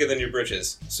bigger than your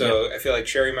britches. So I feel like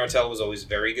Sherry Martel was always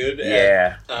very good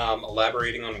at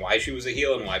elaborating on why she was a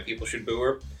heel and why people should boo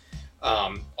her.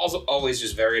 Also, always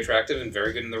just very attractive and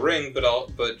very good in the ring,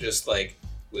 but just like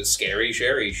was scary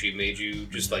Sherry. She made you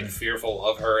just like fearful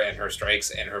of her and her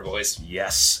strikes and her voice.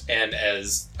 Yes. And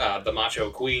as the Macho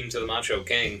Queen to the Macho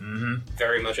King,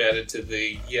 very much added to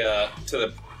the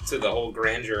whole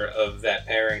grandeur of that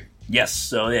pairing. Yes.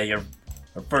 So yeah, your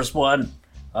first one,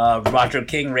 Macho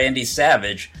King Randy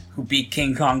Savage, who beat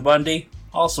King Kong Bundy,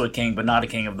 also a king, but not a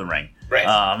king of the ring.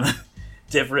 Right.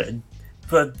 Different.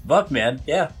 But fuck, man,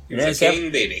 yeah. He was a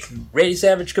king, baby. Randy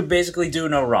Savage could basically do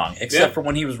no wrong, except for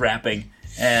when he was rapping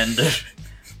and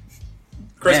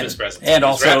Christmas presents. And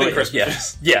also,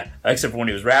 Christmas. Yeah, except for when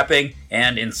he was rapping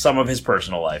and in some of his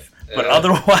personal life. But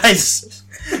otherwise,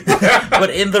 but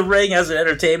in the ring as an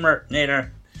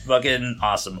entertainer, fucking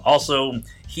awesome. Also,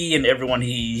 he and everyone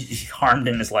he harmed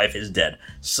in his life is dead.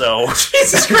 So,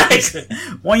 Jesus Christ!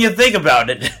 When you think about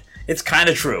it, it's kind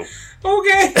of true.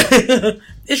 Okay.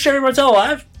 Is Sherry Martel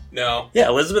alive? No. Yeah,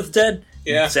 Elizabeth's dead.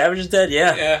 Yeah. Savage is dead.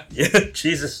 Yeah.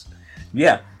 Jesus.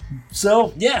 Yeah.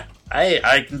 So yeah,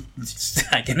 I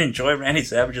can enjoy Randy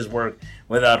Savage's work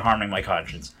without harming my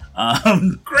conscience.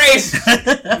 Great.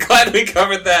 Glad we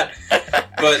covered that.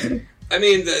 But I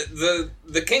mean,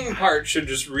 the King part should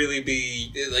just really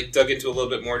be like dug into a little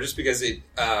bit more, just because it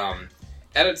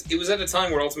was at a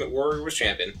time where Ultimate Warrior was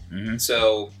champion.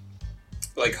 So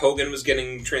like Hogan was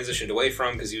getting transitioned away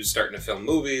from because he was starting to film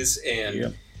movies,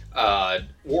 and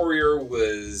Warrior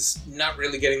was not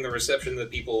really getting the reception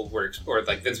that people were, or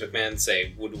like Vince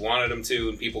McMahon would wanted him to,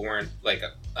 and people weren't like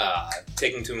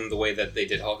taking to him the way that they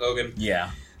did Hulk Hogan.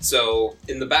 Yeah. So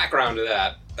in the background of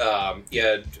that, you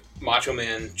had Macho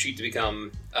Man cheat to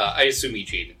become. I assume he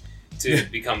cheated to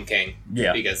become king.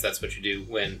 Yeah. Because that's what you do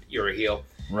when you're a heel.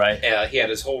 Right. He had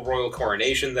his whole royal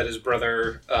coronation that his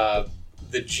brother,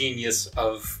 the genius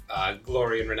of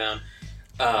glory and renown,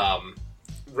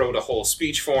 wrote a whole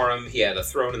speech for him. He had a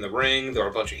throne in the ring. There were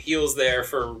a bunch of heels there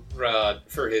for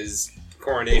his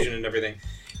coronation and everything.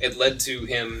 It led to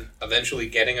him eventually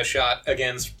getting a shot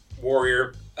against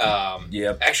Warrior.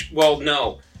 Actually, well,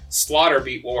 no. Slaughter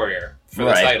beat Warrior for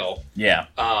the title. Yeah.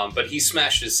 But he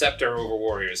smashed his scepter over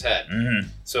Warrior's head.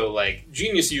 So, like,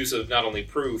 genius use of not only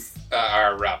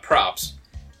props,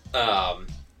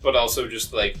 but also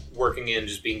just, like, working in,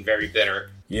 just being very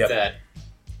bitter that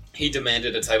he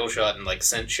demanded a title shot and, like,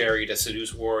 sent Sherry to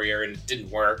seduce Warrior, and it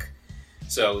didn't work.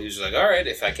 So he was like, all right,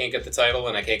 if I can't get the title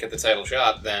and I can't get the title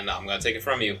shot, then I'm going to take it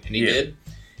from you. And he did,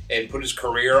 and put his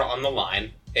career on the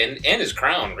line, and his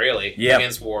crown, really,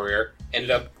 against Warrior.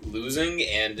 Ended up losing,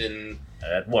 and in...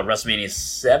 WrestleMania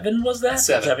 7 was that?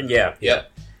 7. Yeah.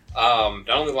 Yep. Not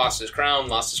only lost his crown,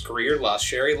 lost his career, lost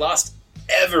Sherry, lost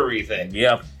everything.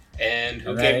 Yep. And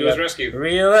who came to his rescue?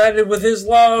 Reunited with his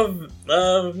love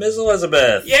of Miss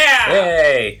Elizabeth. Yeah!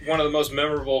 Yay! One of the most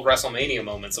memorable WrestleMania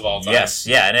moments of all time. Yes,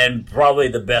 yeah, and then probably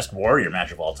the best Warrior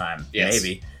match of all time. Yes.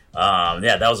 Maybe.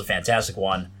 That was a fantastic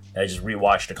one that I just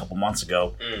rewatched a couple months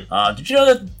ago. Did you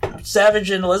know that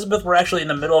Savage and Elizabeth were actually in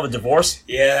the middle of a divorce?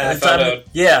 Yeah, I found out.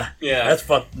 Yeah.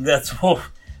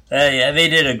 Yeah, they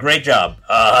did a great job.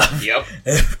 Yep.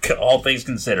 All things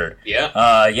considered.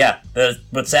 Yeah.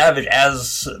 But Savage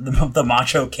as the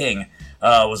Macho King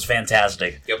was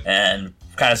fantastic. Yep. And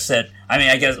kind of set. I mean,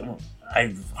 I guess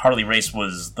Harley Race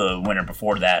was the winner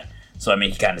before that. So I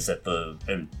mean, he kind of set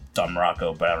Don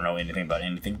Morocco, but I don't know anything about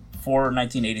anything before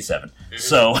 1987.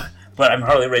 So, but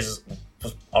Harley Race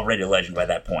was already a legend by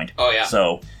that point. Oh yeah.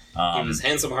 So. He was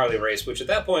handsome Harley Race, which at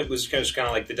that point was kind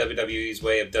of like the WWE's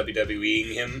way of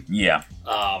WWEing him. Yeah.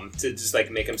 To just like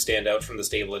make him stand out from the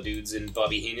stable of dudes in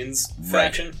Bobby Heenan's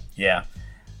faction. Yeah.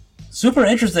 Super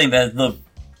interesting that the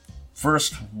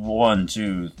first 1,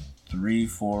 2, 3,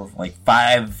 4, like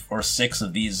 5 or 6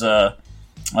 of these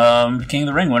King of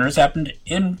the Ring winners happened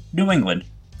in New England.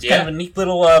 It's kind of a neat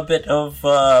little bit of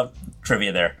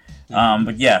trivia there.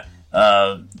 But yeah,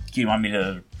 do you want me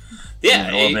to?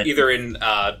 Yeah, either in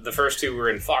the first 2 were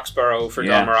in Foxborough for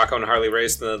Don Morocco and Harley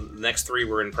Race. The next 3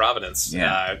 were in Providence.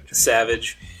 Yeah.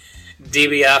 Savage,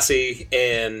 DiBiase,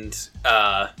 and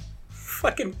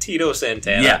fucking Tito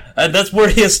Santana. Yeah, that's where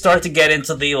you start to get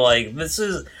into the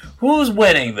who's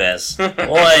winning this? Did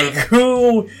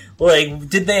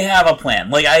they have a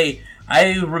plan?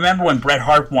 I remember when Bret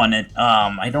Hart won it,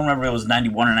 I don't remember if it was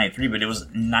 91 or 93, but it was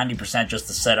 90% just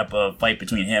to set up a fight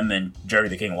between him and Jerry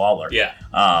the King Lawler. Yeah.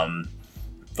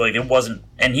 It wasn't,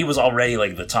 and he was already,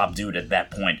 the top dude at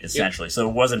that point, essentially, so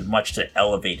it wasn't much to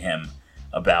elevate him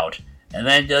about. And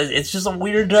then it's just a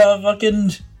weird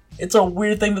it's a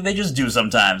weird thing that they just do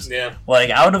sometimes. Yeah.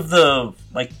 Out of the,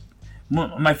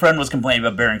 my friend was complaining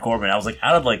about Baron Corbin, I was like,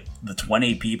 out of, the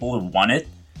 20 people who won it,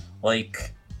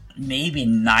 maybe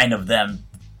 9 of them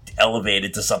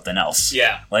elevated to something else.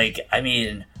 Yeah. Like, I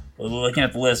mean, looking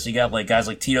at the list, you got like guys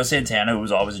like Tito Santana, who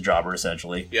was always a jobber,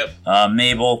 essentially. Yep.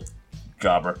 Mabel,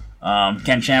 jobber.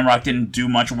 Ken Shamrock didn't do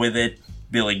much with it.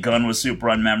 Billy Gunn was super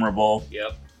unmemorable.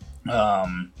 Yep.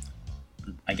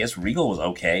 I guess Regal was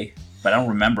okay, but I don't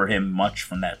remember him much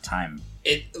from that time.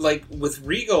 With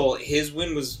Regal, his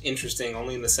win was interesting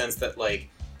only in the sense that, like,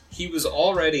 he was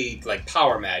already, like,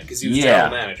 power mad because he was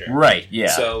general manager. Right, yeah.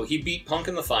 So he beat Punk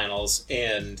in the finals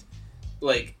and,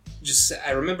 like,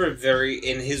 I remember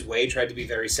in his way, tried to be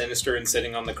very sinister and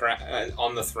sitting on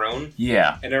the throne.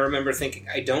 Yeah. And I remember thinking,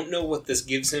 I don't know what this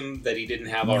gives him that he didn't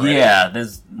have already. Yeah,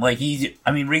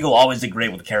 Regal always did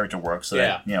great with the character work, so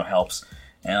that, helps.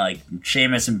 And, like,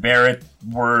 Sheamus and Barrett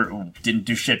didn't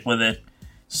do shit with it.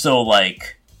 So,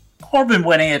 like, Corbin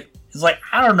winning it is like,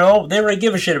 I don't know, they really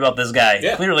give a shit about this guy.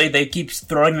 Yeah. Clearly, they keep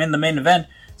throwing him in the main event,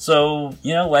 so,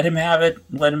 let him have it,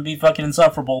 let him be fucking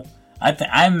insufferable.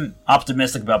 I'm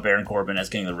optimistic about Baron Corbin as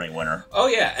King of the Ring winner. Oh,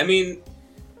 yeah, I mean,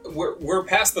 we're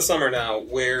past the summer now,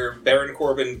 where Baron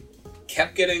Corbin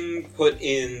kept getting put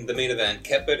in the main event,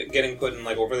 kept getting put in,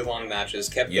 like, overly long matches,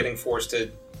 kept getting forced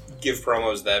to give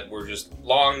promos that were just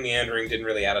long, meandering, didn't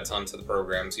really add a ton to the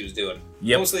programs he was doing.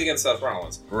 Mostly against Seth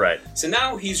Rollins. Right. So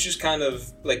now he's just kind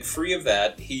of, like, free of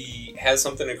that. He has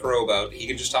something to crow about. He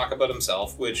can just talk about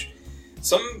himself, which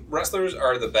some wrestlers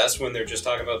are the best when they're just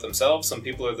talking about themselves. Some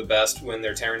people are the best when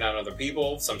they're tearing down other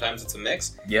people. Sometimes it's a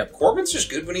mix. Yep. Corbin's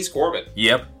just good when he's Corbin.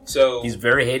 Yep. So he's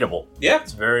very hateable. Yeah.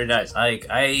 It's very nice.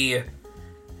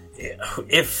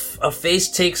 If a face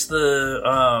takes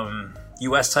the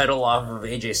U.S. title off of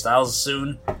AJ Styles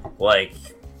soon, like,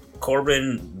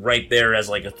 Corbin right there as,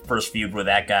 like, a first feud with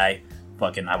that guy,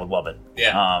 fucking, I would love it.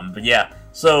 Yeah. But yeah,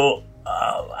 so,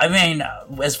 I mean,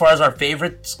 as far as our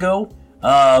favorites go,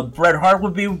 Bret Hart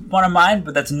would be one of mine,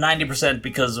 but that's 90%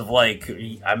 because of, like,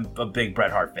 I'm a big Bret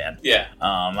Hart fan. Yeah.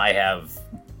 I have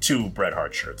 2 Bret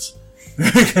Hart shirts.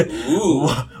 Ooh.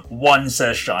 One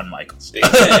says Shawn Michaels. Big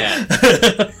man.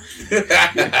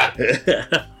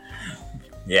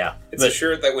 Yeah. It's a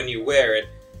shirt that when you wear it,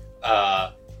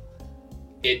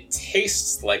 it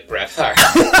tastes like Bret Hart.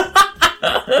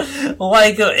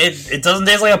 Like, it doesn't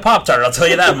taste like a Pop-Tart, I'll tell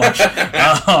you that much.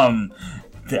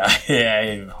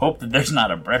 I hope that there's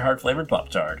not a Bret Hart flavored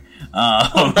Pop-Tart.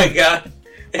 Oh my god.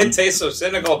 It tastes so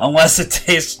cynical. Unless it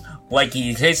tastes like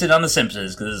he tasted on The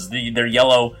Simpsons, because they're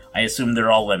yellow. I assume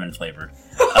they're all lemon flavored.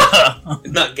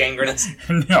 Not gangrenous.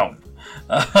 No.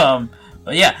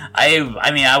 But yeah,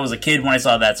 I mean, I was a kid when I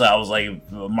saw that, so I was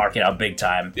like, mark it out big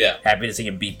time. Yeah. Happy to see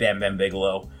him beat Bam Bam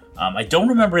Bigelow. I don't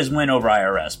remember his win over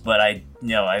IRS, but I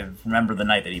remember the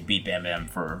night that he beat Bam Bam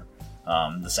for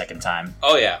the second time.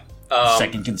 Oh yeah.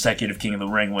 Second consecutive King of the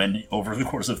Ring win over the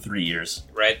course of 3 years.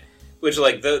 Right. Which,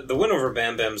 like, the win over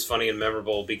Bam Bam's funny and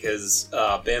memorable because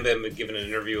Bam Bam had given an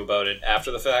interview about it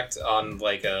after the fact on,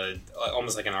 like,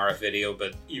 almost like an RF video,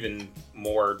 but even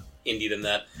more indie than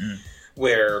that,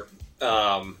 where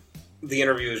the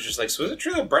interview was just like, so is it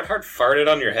true that Bret Hart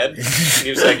farted on your head? And he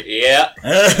was like, yeah.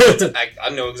 I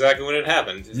know exactly when it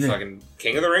happened. It's fucking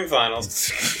King of the Ring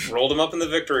finals. Rolled him up in the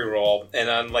victory roll, and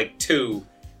on, like, 2...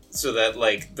 so that,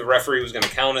 like, the referee was going to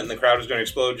count it and the crowd was going to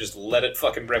explode, just let it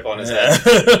fucking rip on his head.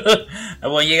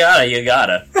 Well, you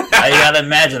gotta. I gotta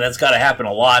imagine that's gotta happen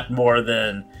a lot more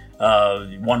than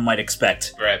one might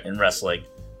expect in wrestling.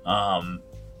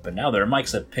 But now there are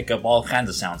mics that pick up all kinds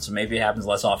of sounds, so maybe it happens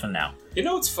less often now. You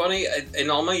know what's funny? In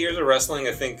all my years of wrestling,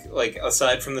 I think, like,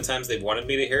 aside from the times they wanted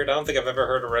me to hear it, I don't think I've ever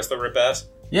heard a wrestler rip ass.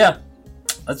 Yeah,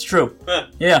 that's true.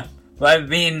 Yeah, but I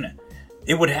mean...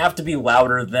 it would have to be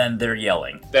louder than they're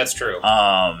yelling. That's true.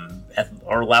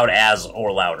 Or loud as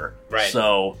or louder. Right.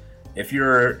 So if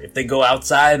they go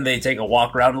outside and they take a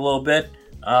walk around a little bit,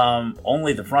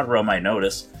 only the front row might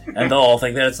notice, and they'll all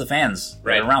think that it's the fans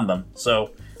that are around them.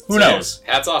 So who knows?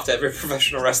 Hats off to every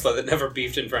professional wrestler that never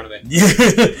beefed in front of me.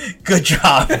 Good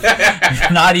job.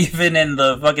 Not even in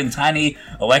the fucking tiny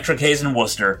electric haze in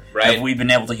Worcester have we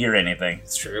been able to hear anything.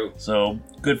 It's true. So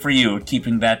good for you,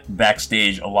 keeping that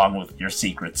backstage along with your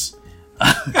secrets.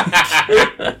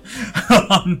 But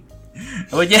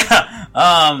yeah,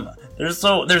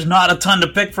 there's not a ton to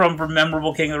pick from for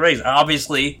memorable King of the Ring.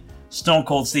 Obviously, Stone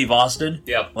Cold Steve Austin.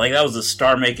 Yep. Like, that was a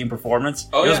star-making performance.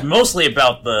 Oh, it was mostly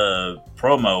about the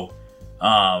promo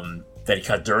that he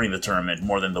cut during the tournament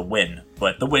more than the win.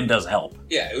 But the win does help.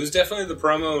 Yeah, it was definitely the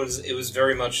promo. It was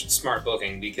very much smart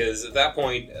booking because at that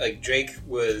point, like, Jake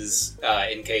was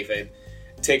in kayfabe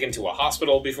taken to a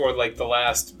hospital before, like, the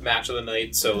last match of the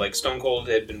night. So, like, Stone Cold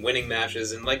had been winning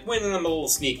matches and, like, winning them a little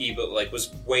sneaky, but, like,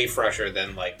 was way fresher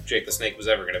than, like, Jake the Snake was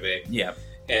ever going to be. Yeah.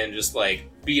 and just, like,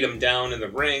 beat him down in the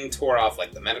ring, tore off,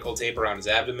 like, the medical tape around his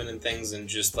abdomen and things, and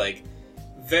just, like,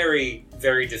 very,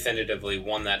 very definitively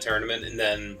won that tournament. And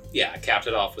then, capped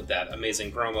it off with that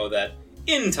amazing promo that,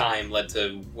 in time, led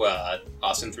to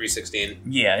Austin 316.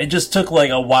 Yeah, it just took, like,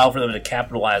 a while for them to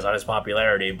capitalize on his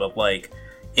popularity, but, like,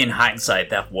 in hindsight,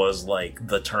 that was, like,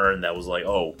 the turn that was like,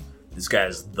 oh, this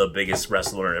guy's the biggest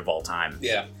wrestler of all time.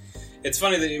 Yeah. It's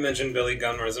funny that you mentioned Billy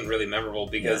Gunn wasn't really memorable,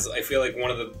 because I feel like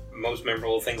one of the most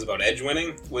memorable things about Edge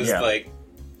winning was, like,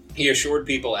 he assured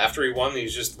people after he won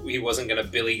he wasn't going to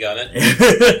Billy Gunn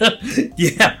it.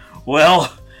 Yeah,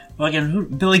 well,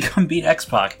 fucking Billy Gunn beat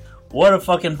X-Pac. What a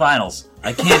fucking finals.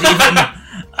 I can't even...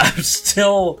 I'm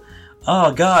still...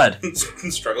 Oh, God.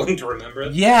 Struggling to remember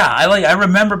it? Yeah, I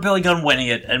remember Billy Gunn winning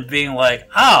it and being like,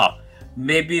 oh,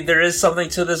 maybe there is something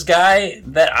to this guy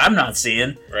that I'm not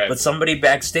seeing, but somebody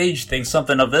backstage thinks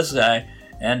something of this guy,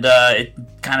 and it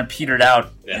kind of petered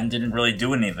out and didn't really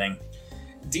do anything.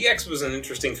 DX was an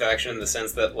interesting faction in the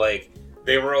sense that, like,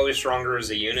 they were always stronger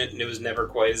as a unit, and it was never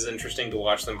quite as interesting to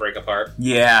watch them break apart.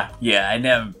 Yeah,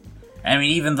 I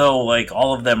mean, even though, like,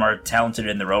 all of them are talented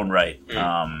in their own right.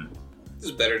 This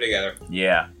is better together.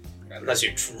 Yeah. Unless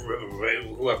you're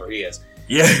whoever he is.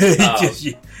 Yeah.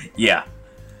 Yeah.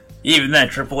 Even then,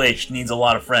 Triple H needs a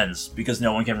lot of friends, because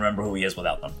no one can remember who he is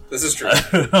without them. This is true.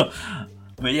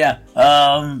 But yeah.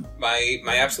 My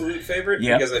absolute favorite,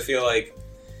 because I feel like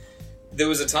there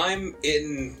was a time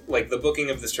in, like, the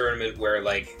booking of this tournament where,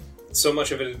 like, so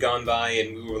much of it had gone by,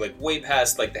 and we were, like, way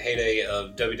past, like, the heyday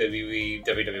of WWE,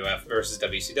 WWF versus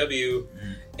WCW,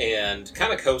 and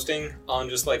kind of coasting on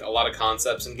just, like, a lot of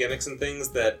concepts and gimmicks and things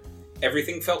that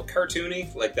everything felt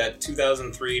cartoony. Like, that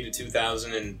 2003 to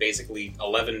 2000 and basically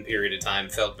 11 period of time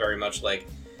felt very much like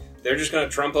they're just going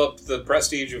to trump up the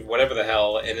prestige of whatever the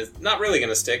hell, and it's not really going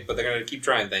to stick, but they're going to keep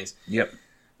trying things. Yep.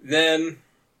 Then,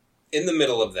 in the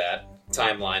middle of that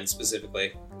timeline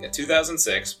specifically,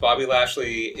 2006, Bobby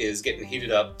Lashley is getting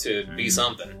heated up to be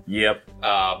something. Yep.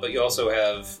 But you also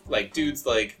have, like, dudes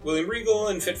like William Regal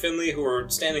and Fit Finlay who are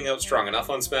standing out strong enough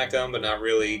on SmackDown, but not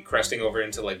really cresting over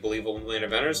into, like, believable main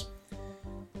eventers.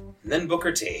 And then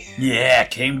Booker T. Yeah,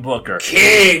 King Booker.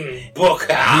 King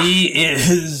Booker! He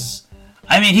is...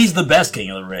 I mean, he's the best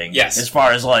King of the Ring. Yes. As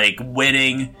far as, like,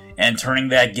 winning and turning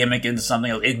that gimmick into something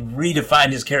else. It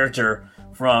redefined his character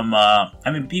from... I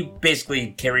mean, he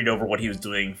basically carried over what he was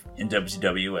doing in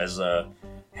WCW as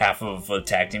half of a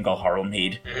tag team called Harlem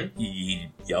Heat. Mm-hmm. He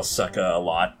yelled sucka a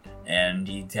lot, and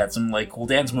he had some, like, cool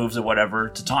dance moves or whatever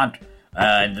to taunt,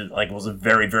 and, like, was a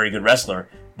very, very good wrestler.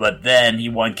 But then he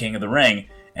won King of the Ring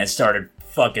and started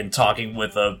fucking talking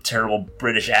with a terrible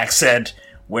British accent,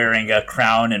 wearing a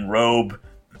crown and robe,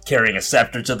 carrying a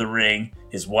scepter to the ring.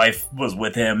 His wife was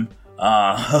with him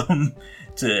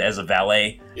as a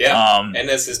valet. Yeah, and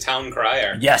as his town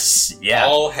crier. Yes, yeah.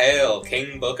 All hail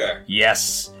King Booker.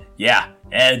 Yes, yeah.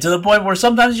 And to the point where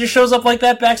sometimes he just shows up like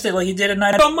that backstage, like he did at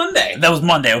night. On Monday. That was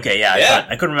Monday, okay, yeah.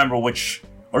 I couldn't remember which...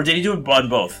 Or did he do it on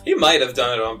both? He might have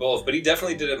done it on both, but he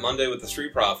definitely did it Monday with the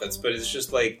Street Profits, but it's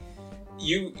just like...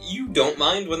 You don't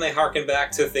mind when they harken back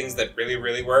to things that really,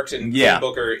 really worked, and King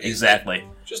Booker is exactly.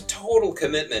 Just total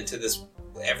commitment to this,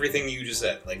 everything you just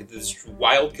said. Like, this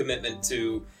wild commitment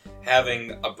to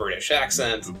having a British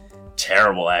accent.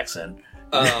 Terrible accent.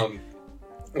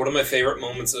 One of my favorite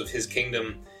moments of his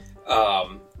kingdom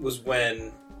was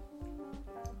when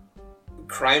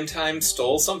Crime Time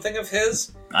stole something of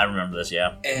his. I remember this,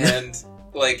 yeah. And...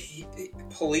 like,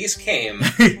 police came,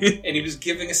 and he was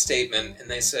giving a statement,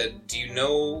 and they said,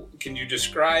 can you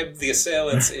describe the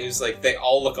assailants? And he was like, they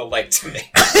all look alike to me.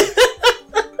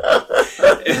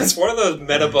 It's one of those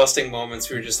meta-busting moments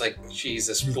where you're just like,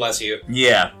 Jesus, bless you.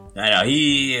 Yeah, I know.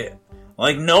 He,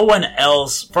 like, no one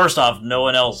else, first off, no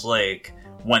one else, like,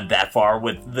 went that far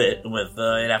with it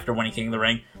after winning King of the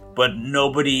Ring, but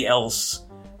nobody else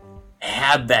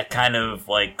had that kind of,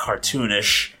 like,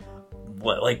 cartoonish,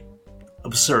 like,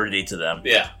 absurdity to them.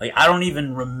 Yeah. Like, I don't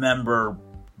even remember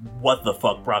what the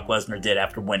fuck Brock Lesnar did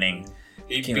after winning.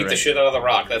 He beat the shit out of The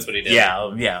Rock, that's what he did.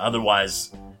 Yeah,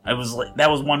 otherwise, I was like, that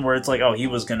was one where it's like, oh, he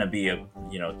was gonna be a,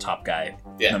 top guy,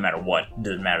 no matter what.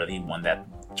 Didn't matter that he won that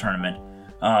tournament.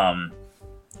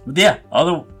 There's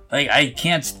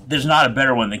not a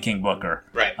better one than King Booker.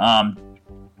 Right.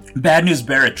 Bad News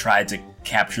Barrett tried to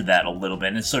capture that a little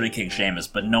bit, and so did King Sheamus,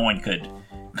 but no one could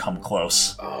come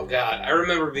close. Oh, God. I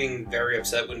remember being very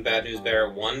upset when Bad News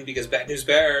Barrett won, because Bad News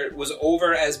Barrett was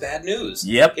over as Bad News.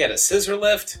 Yep. He had a scissor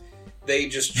lift. They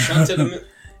just shunted him.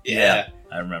 Yeah,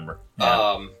 I remember.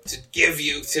 Yeah.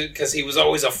 Because he was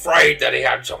always afraid that he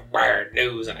had some bad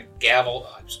news and a gavel.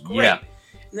 Oh, it was great. Yeah.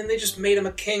 And then they just made him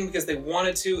a king because they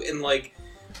wanted to, and, like,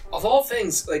 of all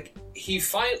things, like, he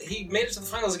made it to the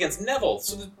finals against Neville.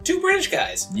 So the two British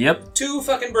guys. Yep. Two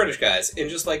fucking British guys. And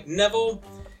just, like, Neville,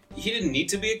 he didn't need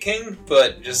to be a king,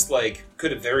 but just, like,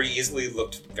 could have very easily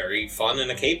looked very fun in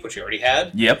a cape, which he already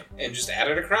had. Yep. And just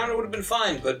added a crown, it would have been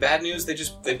fine. But bad news,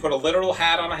 they put a literal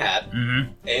hat on a hat.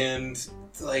 Mm-hmm. And,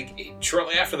 like,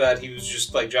 shortly after that, he was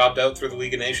just, like, jobbed out through the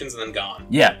League of Nations and then gone.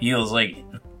 Yeah, he was, like,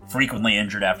 frequently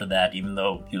injured after that, even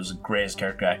though he was the greatest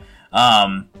character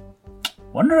guy.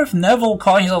 Wonder if Neville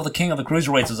calling himself the king of the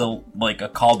cruiserweights is a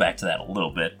callback to that a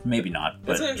little bit. Maybe not.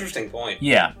 But, that's an interesting point.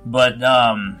 Yeah, but,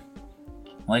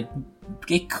 like,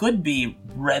 it could be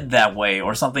read that way,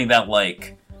 or something that,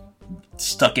 like,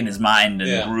 stuck in his mind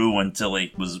and grew until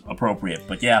it was appropriate.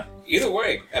 But, yeah. Either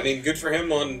way, I mean, good for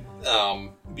him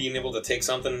on being able to take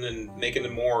something and making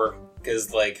it more,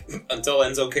 because, like, until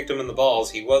Enzo kicked him in the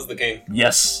balls, he was the king.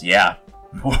 Yes, yeah.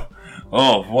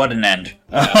 Oh, what an end.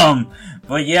 Yeah.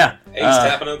 But yeah. Hey, he's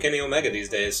tapping out Kenny Omega these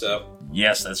days, so.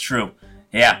 Yes, that's true.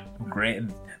 Yeah, great.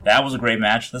 That was a great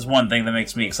match. That's one thing that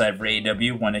makes me excited for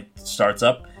AEW when it starts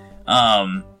up.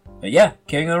 But yeah,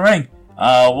 King of the Ring.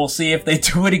 We'll see if they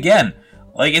do it again.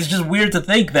 Like, it's just weird to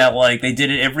think that, like, they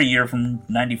did it every year from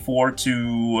 94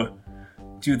 to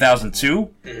 2002.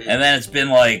 Mm-hmm. And then it's been,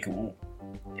 like,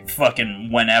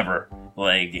 fucking whenever.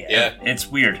 Like, yeah. It's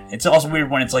weird. It's also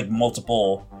weird when it's, like,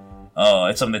 multiple...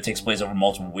 it's something that takes place over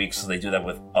multiple weeks, so they do that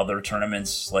with other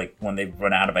tournaments, like when they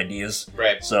run out of ideas.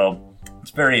 Right. So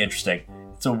it's very interesting.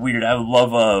 It's a weird. I would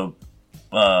love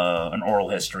an oral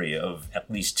history of at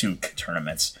least 2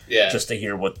 tournaments, just to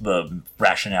hear what the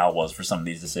rationale was for some of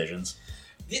these decisions.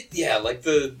 Yeah, like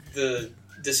the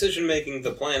decision making,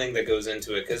 the planning that goes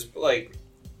into it, because like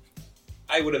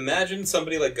I would imagine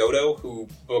somebody like Goto,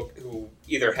 who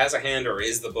either has a hand or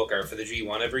is the booker for the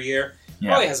G1 every year.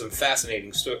 Probably has some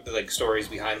fascinating stories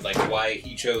behind like why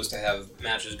he chose to have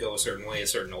matches go a certain way, a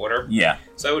certain order. Yeah.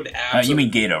 So I would absolutely... you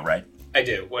mean Gato, right? I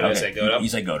do. What did I say, Goto? You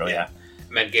said Goto, yeah.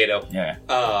 I meant Gato. Yeah.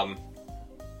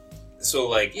 So,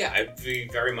 like, yeah, I'd be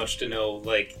very much to know,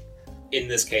 like, in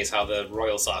this case, how the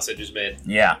royal sausage is made.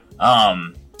 Yeah.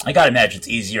 I gotta imagine it's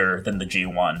easier than the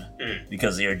G1,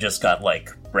 because you just got,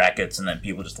 like, brackets and then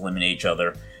people just eliminate each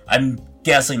other. I'm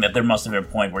guessing that there must have been a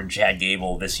point where Chad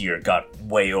Gable this year got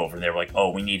way over. They were like,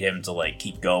 oh, we need him to, like,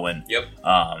 keep going. Yep.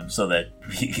 So that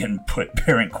he can put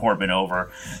Baron Corbin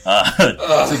over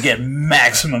to get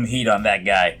maximum heat on that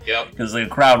guy. Yep. Because the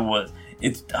crowd was...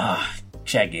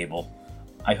 Chad Gable.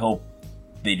 I hope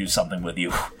they do something with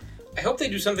you. I hope they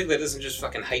do something that isn't just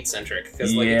fucking height-centric.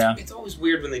 Because, like, it's always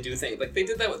weird when they do things. Like, they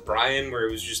did that with Bryan, where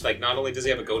it was just, like, not only does he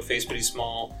have a goat face, but he's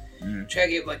small. Chad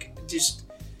Gable, like, just...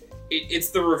 It's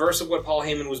the reverse of what Paul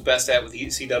Heyman was best at with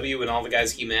ECW and all the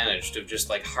guys he managed, of just,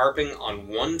 like, harping on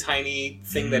one tiny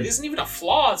thing that isn't even a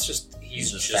flaw. It's just,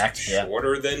 he's just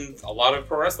shorter than a lot of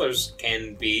pro wrestlers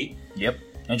can be. Yep.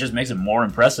 And it just makes it more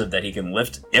impressive that he can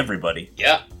lift everybody.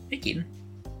 Yeah. Hey, Keaton.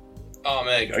 Oh,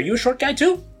 man. Are you a short guy,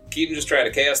 too? Keaton just tried a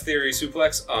Chaos Theory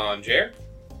suplex on Jer,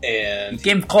 and... He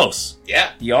came close.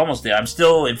 Yeah. He almost did. I'm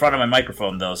still in front of my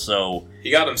microphone, though, so...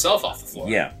 He got himself off the floor.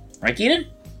 Yeah. Right, Keaton?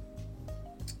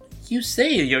 You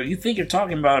say you think we're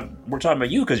talking about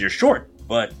you because you're short,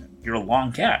 but you're a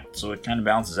long cat, so it kind of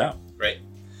balances out. Right.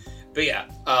 But yeah,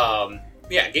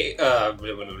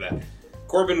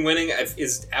 Corbin winning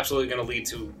is absolutely going to lead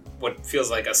to what feels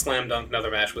like a slam dunk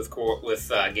another match with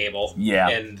Gable. Yeah.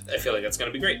 And I feel like that's going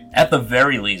to be great. At the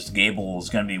very least, Gable is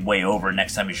going to be way over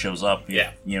next time he shows up.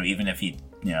 Even if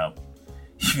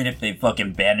they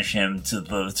fucking banish him to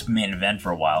the main event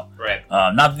for a while. Right.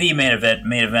 Not the main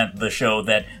event, the show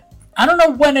that I don't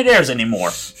know when it airs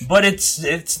anymore, but it's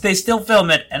they still film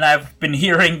it, and I've been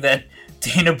hearing that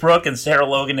Dana Brooke and Sarah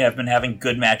Logan have been having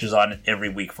good matches on it every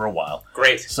week for a while.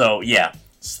 Great. So yeah,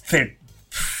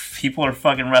 people are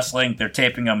fucking wrestling, they're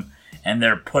taping them, and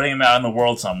they're putting them out in the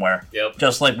world somewhere. Yep.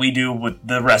 Just like we do with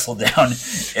the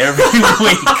Wrestledown every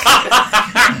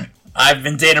week. I've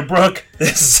been Dana Brooke.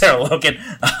 This is Sarah Logan.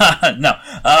 No.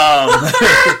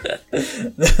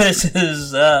 This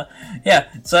is, yeah.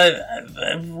 So,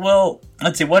 well,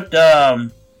 let's see. What,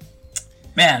 man,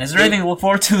 is there anything to look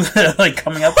forward to, like,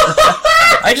 coming up?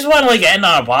 I just want to, like, end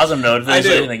on a positive note. If there's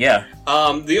anything, yeah.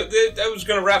 I was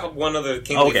going to wrap up one other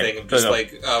kingly thing. Of just,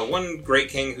 like, one great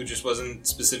king who just wasn't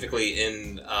specifically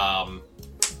in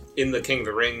the King of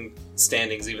the Ring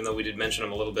standings, even though we did mention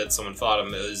him a little bit, someone fought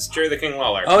him, is Jerry the King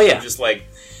Lawler. Oh, yeah. Just, like,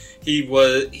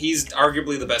 he's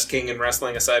arguably the best king in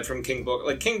wrestling aside from King Booker.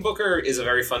 Like, King Booker is a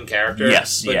very fun character.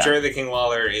 Yes, but Jerry the King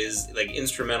Lawler is, like,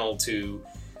 instrumental to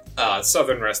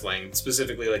Southern wrestling,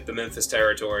 specifically, like, the Memphis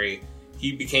territory.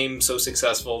 He became so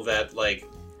successful that, like,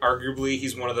 arguably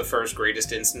he's one of the first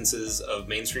greatest instances of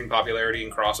mainstream popularity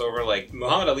and crossover. Like,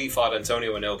 Muhammad Ali fought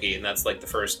Antonio Inoki, and that's like the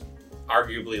first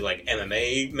arguably like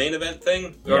MMA main event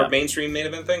thing, or mainstream main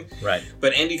event thing. Right.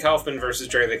 But Andy Kaufman versus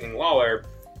Jerry the King Lawler,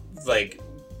 like,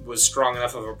 was strong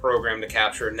enough of a program to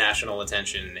capture national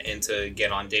attention and to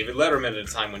get on David Letterman at a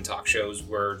time when talk shows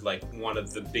were like one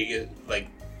of the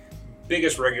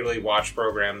biggest regularly watched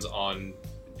programs on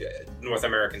North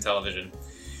American television.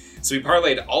 So he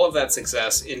parlayed all of that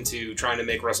success into trying to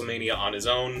make WrestleMania on his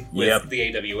own with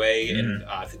the AWA, and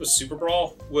I think it was Super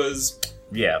Brawl was...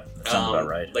 Yeah, sounds about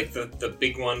right. Like the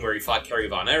big one where he fought Kerry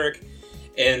Von Erich,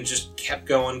 and just kept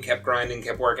going, kept grinding,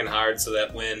 kept working hard, so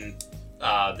that when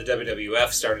the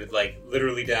WWF started like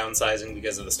literally downsizing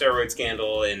because of the steroid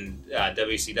scandal in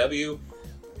WCW,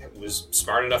 was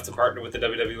smart enough to partner with the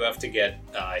WWF to get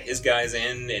his guys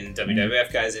in and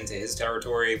WWF guys into his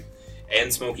territory,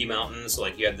 and Smoky Mountain. So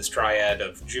like you had this triad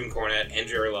of Jim Cornette and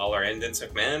Jerry Lawler and Vince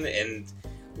McMahon, and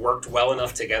worked well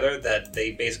enough together that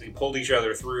they basically pulled each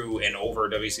other through and over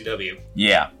WCW.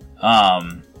 Yeah.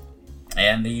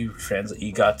 And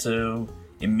he got to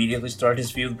immediately start his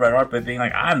feud with Bret Hart by being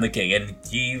like, I'm the king. And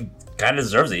he kind of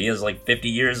deserves it. He has like 50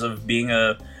 years of being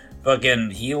a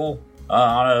fucking heel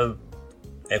on a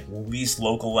at least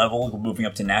local level, moving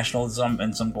up to national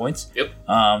in some points. Yep.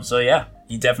 So yeah,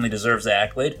 he definitely deserves the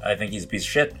accolade. I think he's a piece of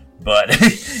shit, but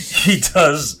he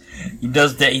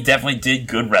definitely did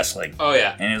good wrestling. Oh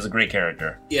yeah, and he was a great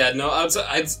character. Yeah, no,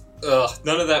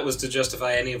 none of that was to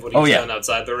justify any of what he's done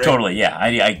outside the ring. Totally, yeah.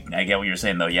 I get what you're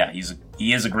saying though. Yeah,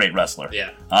 he is a great wrestler. Yeah.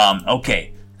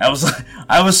 Okay. I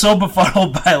was so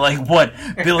befuddled by like what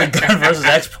Billy Gunn versus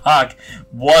X-Pac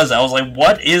was. I was like,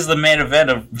 what is the main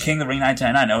event of King of the Ring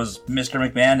 1999? It was Mr.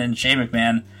 McMahon and Shane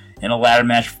McMahon in a ladder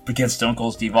match against Stone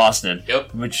Cold Steve Austin.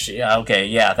 Yep. Which,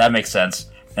 that makes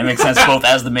sense. That makes sense both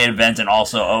as the main event and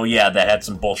also, that had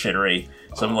some bullshittery.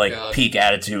 Some peak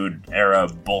attitude era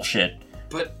bullshit.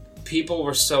 But people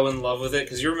were so in love with it,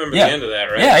 because you remember the end of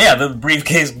that, right? Yeah, the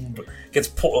briefcase gets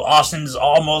pulled. Austin's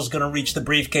almost going to reach the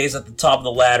briefcase at the top of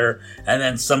the ladder, and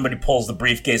then somebody pulls the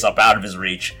briefcase up out of his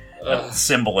reach.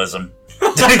 Symbolism.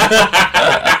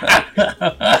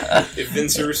 If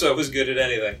Vince Russo was good at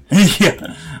anything.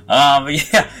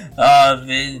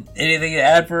 Anything to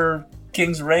add for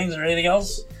King's Reigns or anything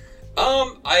else?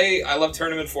 I love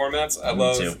tournament formats. I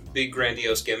love too. Big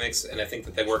grandiose gimmicks, and I think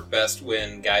that they work best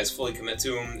when guys fully commit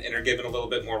to them and are given a little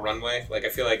bit more runway. Like, I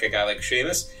feel like a guy like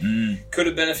Sheamus could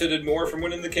have benefited more from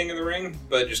winning the King of the Ring,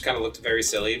 but just kind of looked very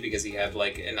silly because he had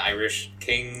like an Irish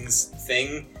King's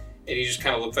thing, and he just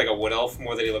kind of looked like a wood elf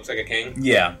more than he looked like a king.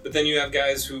 Yeah. But then you have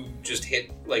guys who just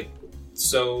hit like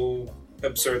so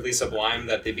absurdly sublime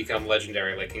that they become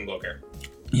legendary, like King Booker.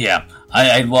 Yeah,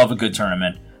 I love a good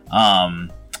tournament.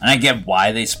 And I get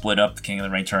why they split up the King of the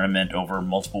Ring tournament over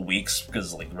multiple weeks,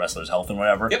 because like the wrestler's health and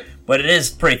whatever. Yep. But it is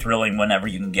pretty thrilling whenever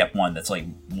you can get one that's like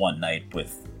one night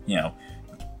with,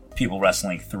 people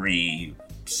wrestling 3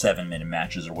 7-minute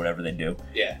matches or whatever they do.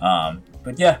 Yeah.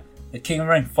 But yeah, the King of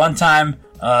the Ring, fun time.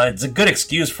 It's a good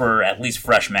excuse for at least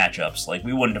fresh matchups. Like,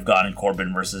 we wouldn't have gotten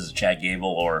Corbin versus Chad Gable,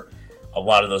 or a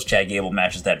lot of those Chad Gable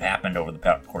matches that happened over the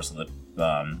course of the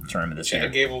tournament this year.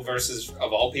 Chad Gable versus,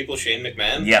 of all people, Shane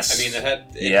McMahon. Yes. I mean, it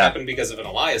happened because of an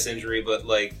Elias injury, but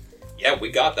we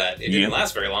got that. It didn't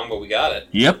last very long, but we got it.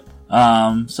 Yep.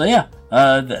 I'm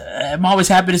always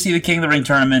happy to see the King of the Ring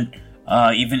tournament,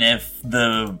 even if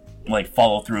the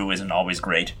follow through isn't always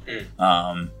great. This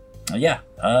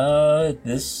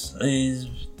has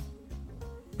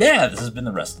been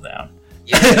the Wrestledown.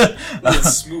 Yeah,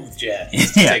 it's smooth jazz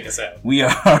to take us out. We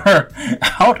are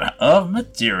out of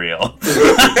material.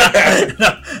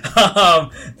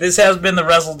 This has been the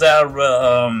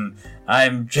Wrestledown.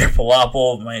 I'm Jeff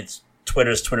Palopel. My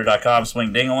Twitter's twitter.com,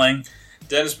 swingdingling.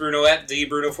 Dennis Bruno at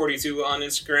DBruno42 on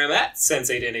Instagram, at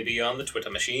Sensei on the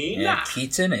Twitter machine. And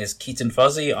Keaton is Keaton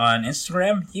Fuzzy on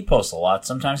Instagram. He posts a lot.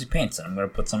 Sometimes he paints, and I'm going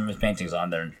to put some of his paintings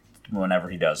on there whenever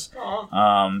he does.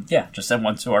 Just sent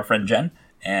one to our friend Jen,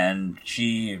 and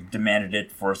she demanded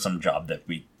it for some job that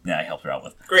I helped her out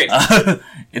with. Great.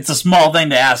 It's a small thing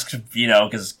to ask,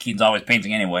 because Keaton's always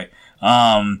painting anyway.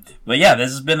 This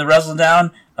has been the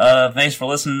Wrestledown. Thanks for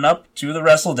listening up to the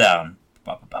Wrestledown.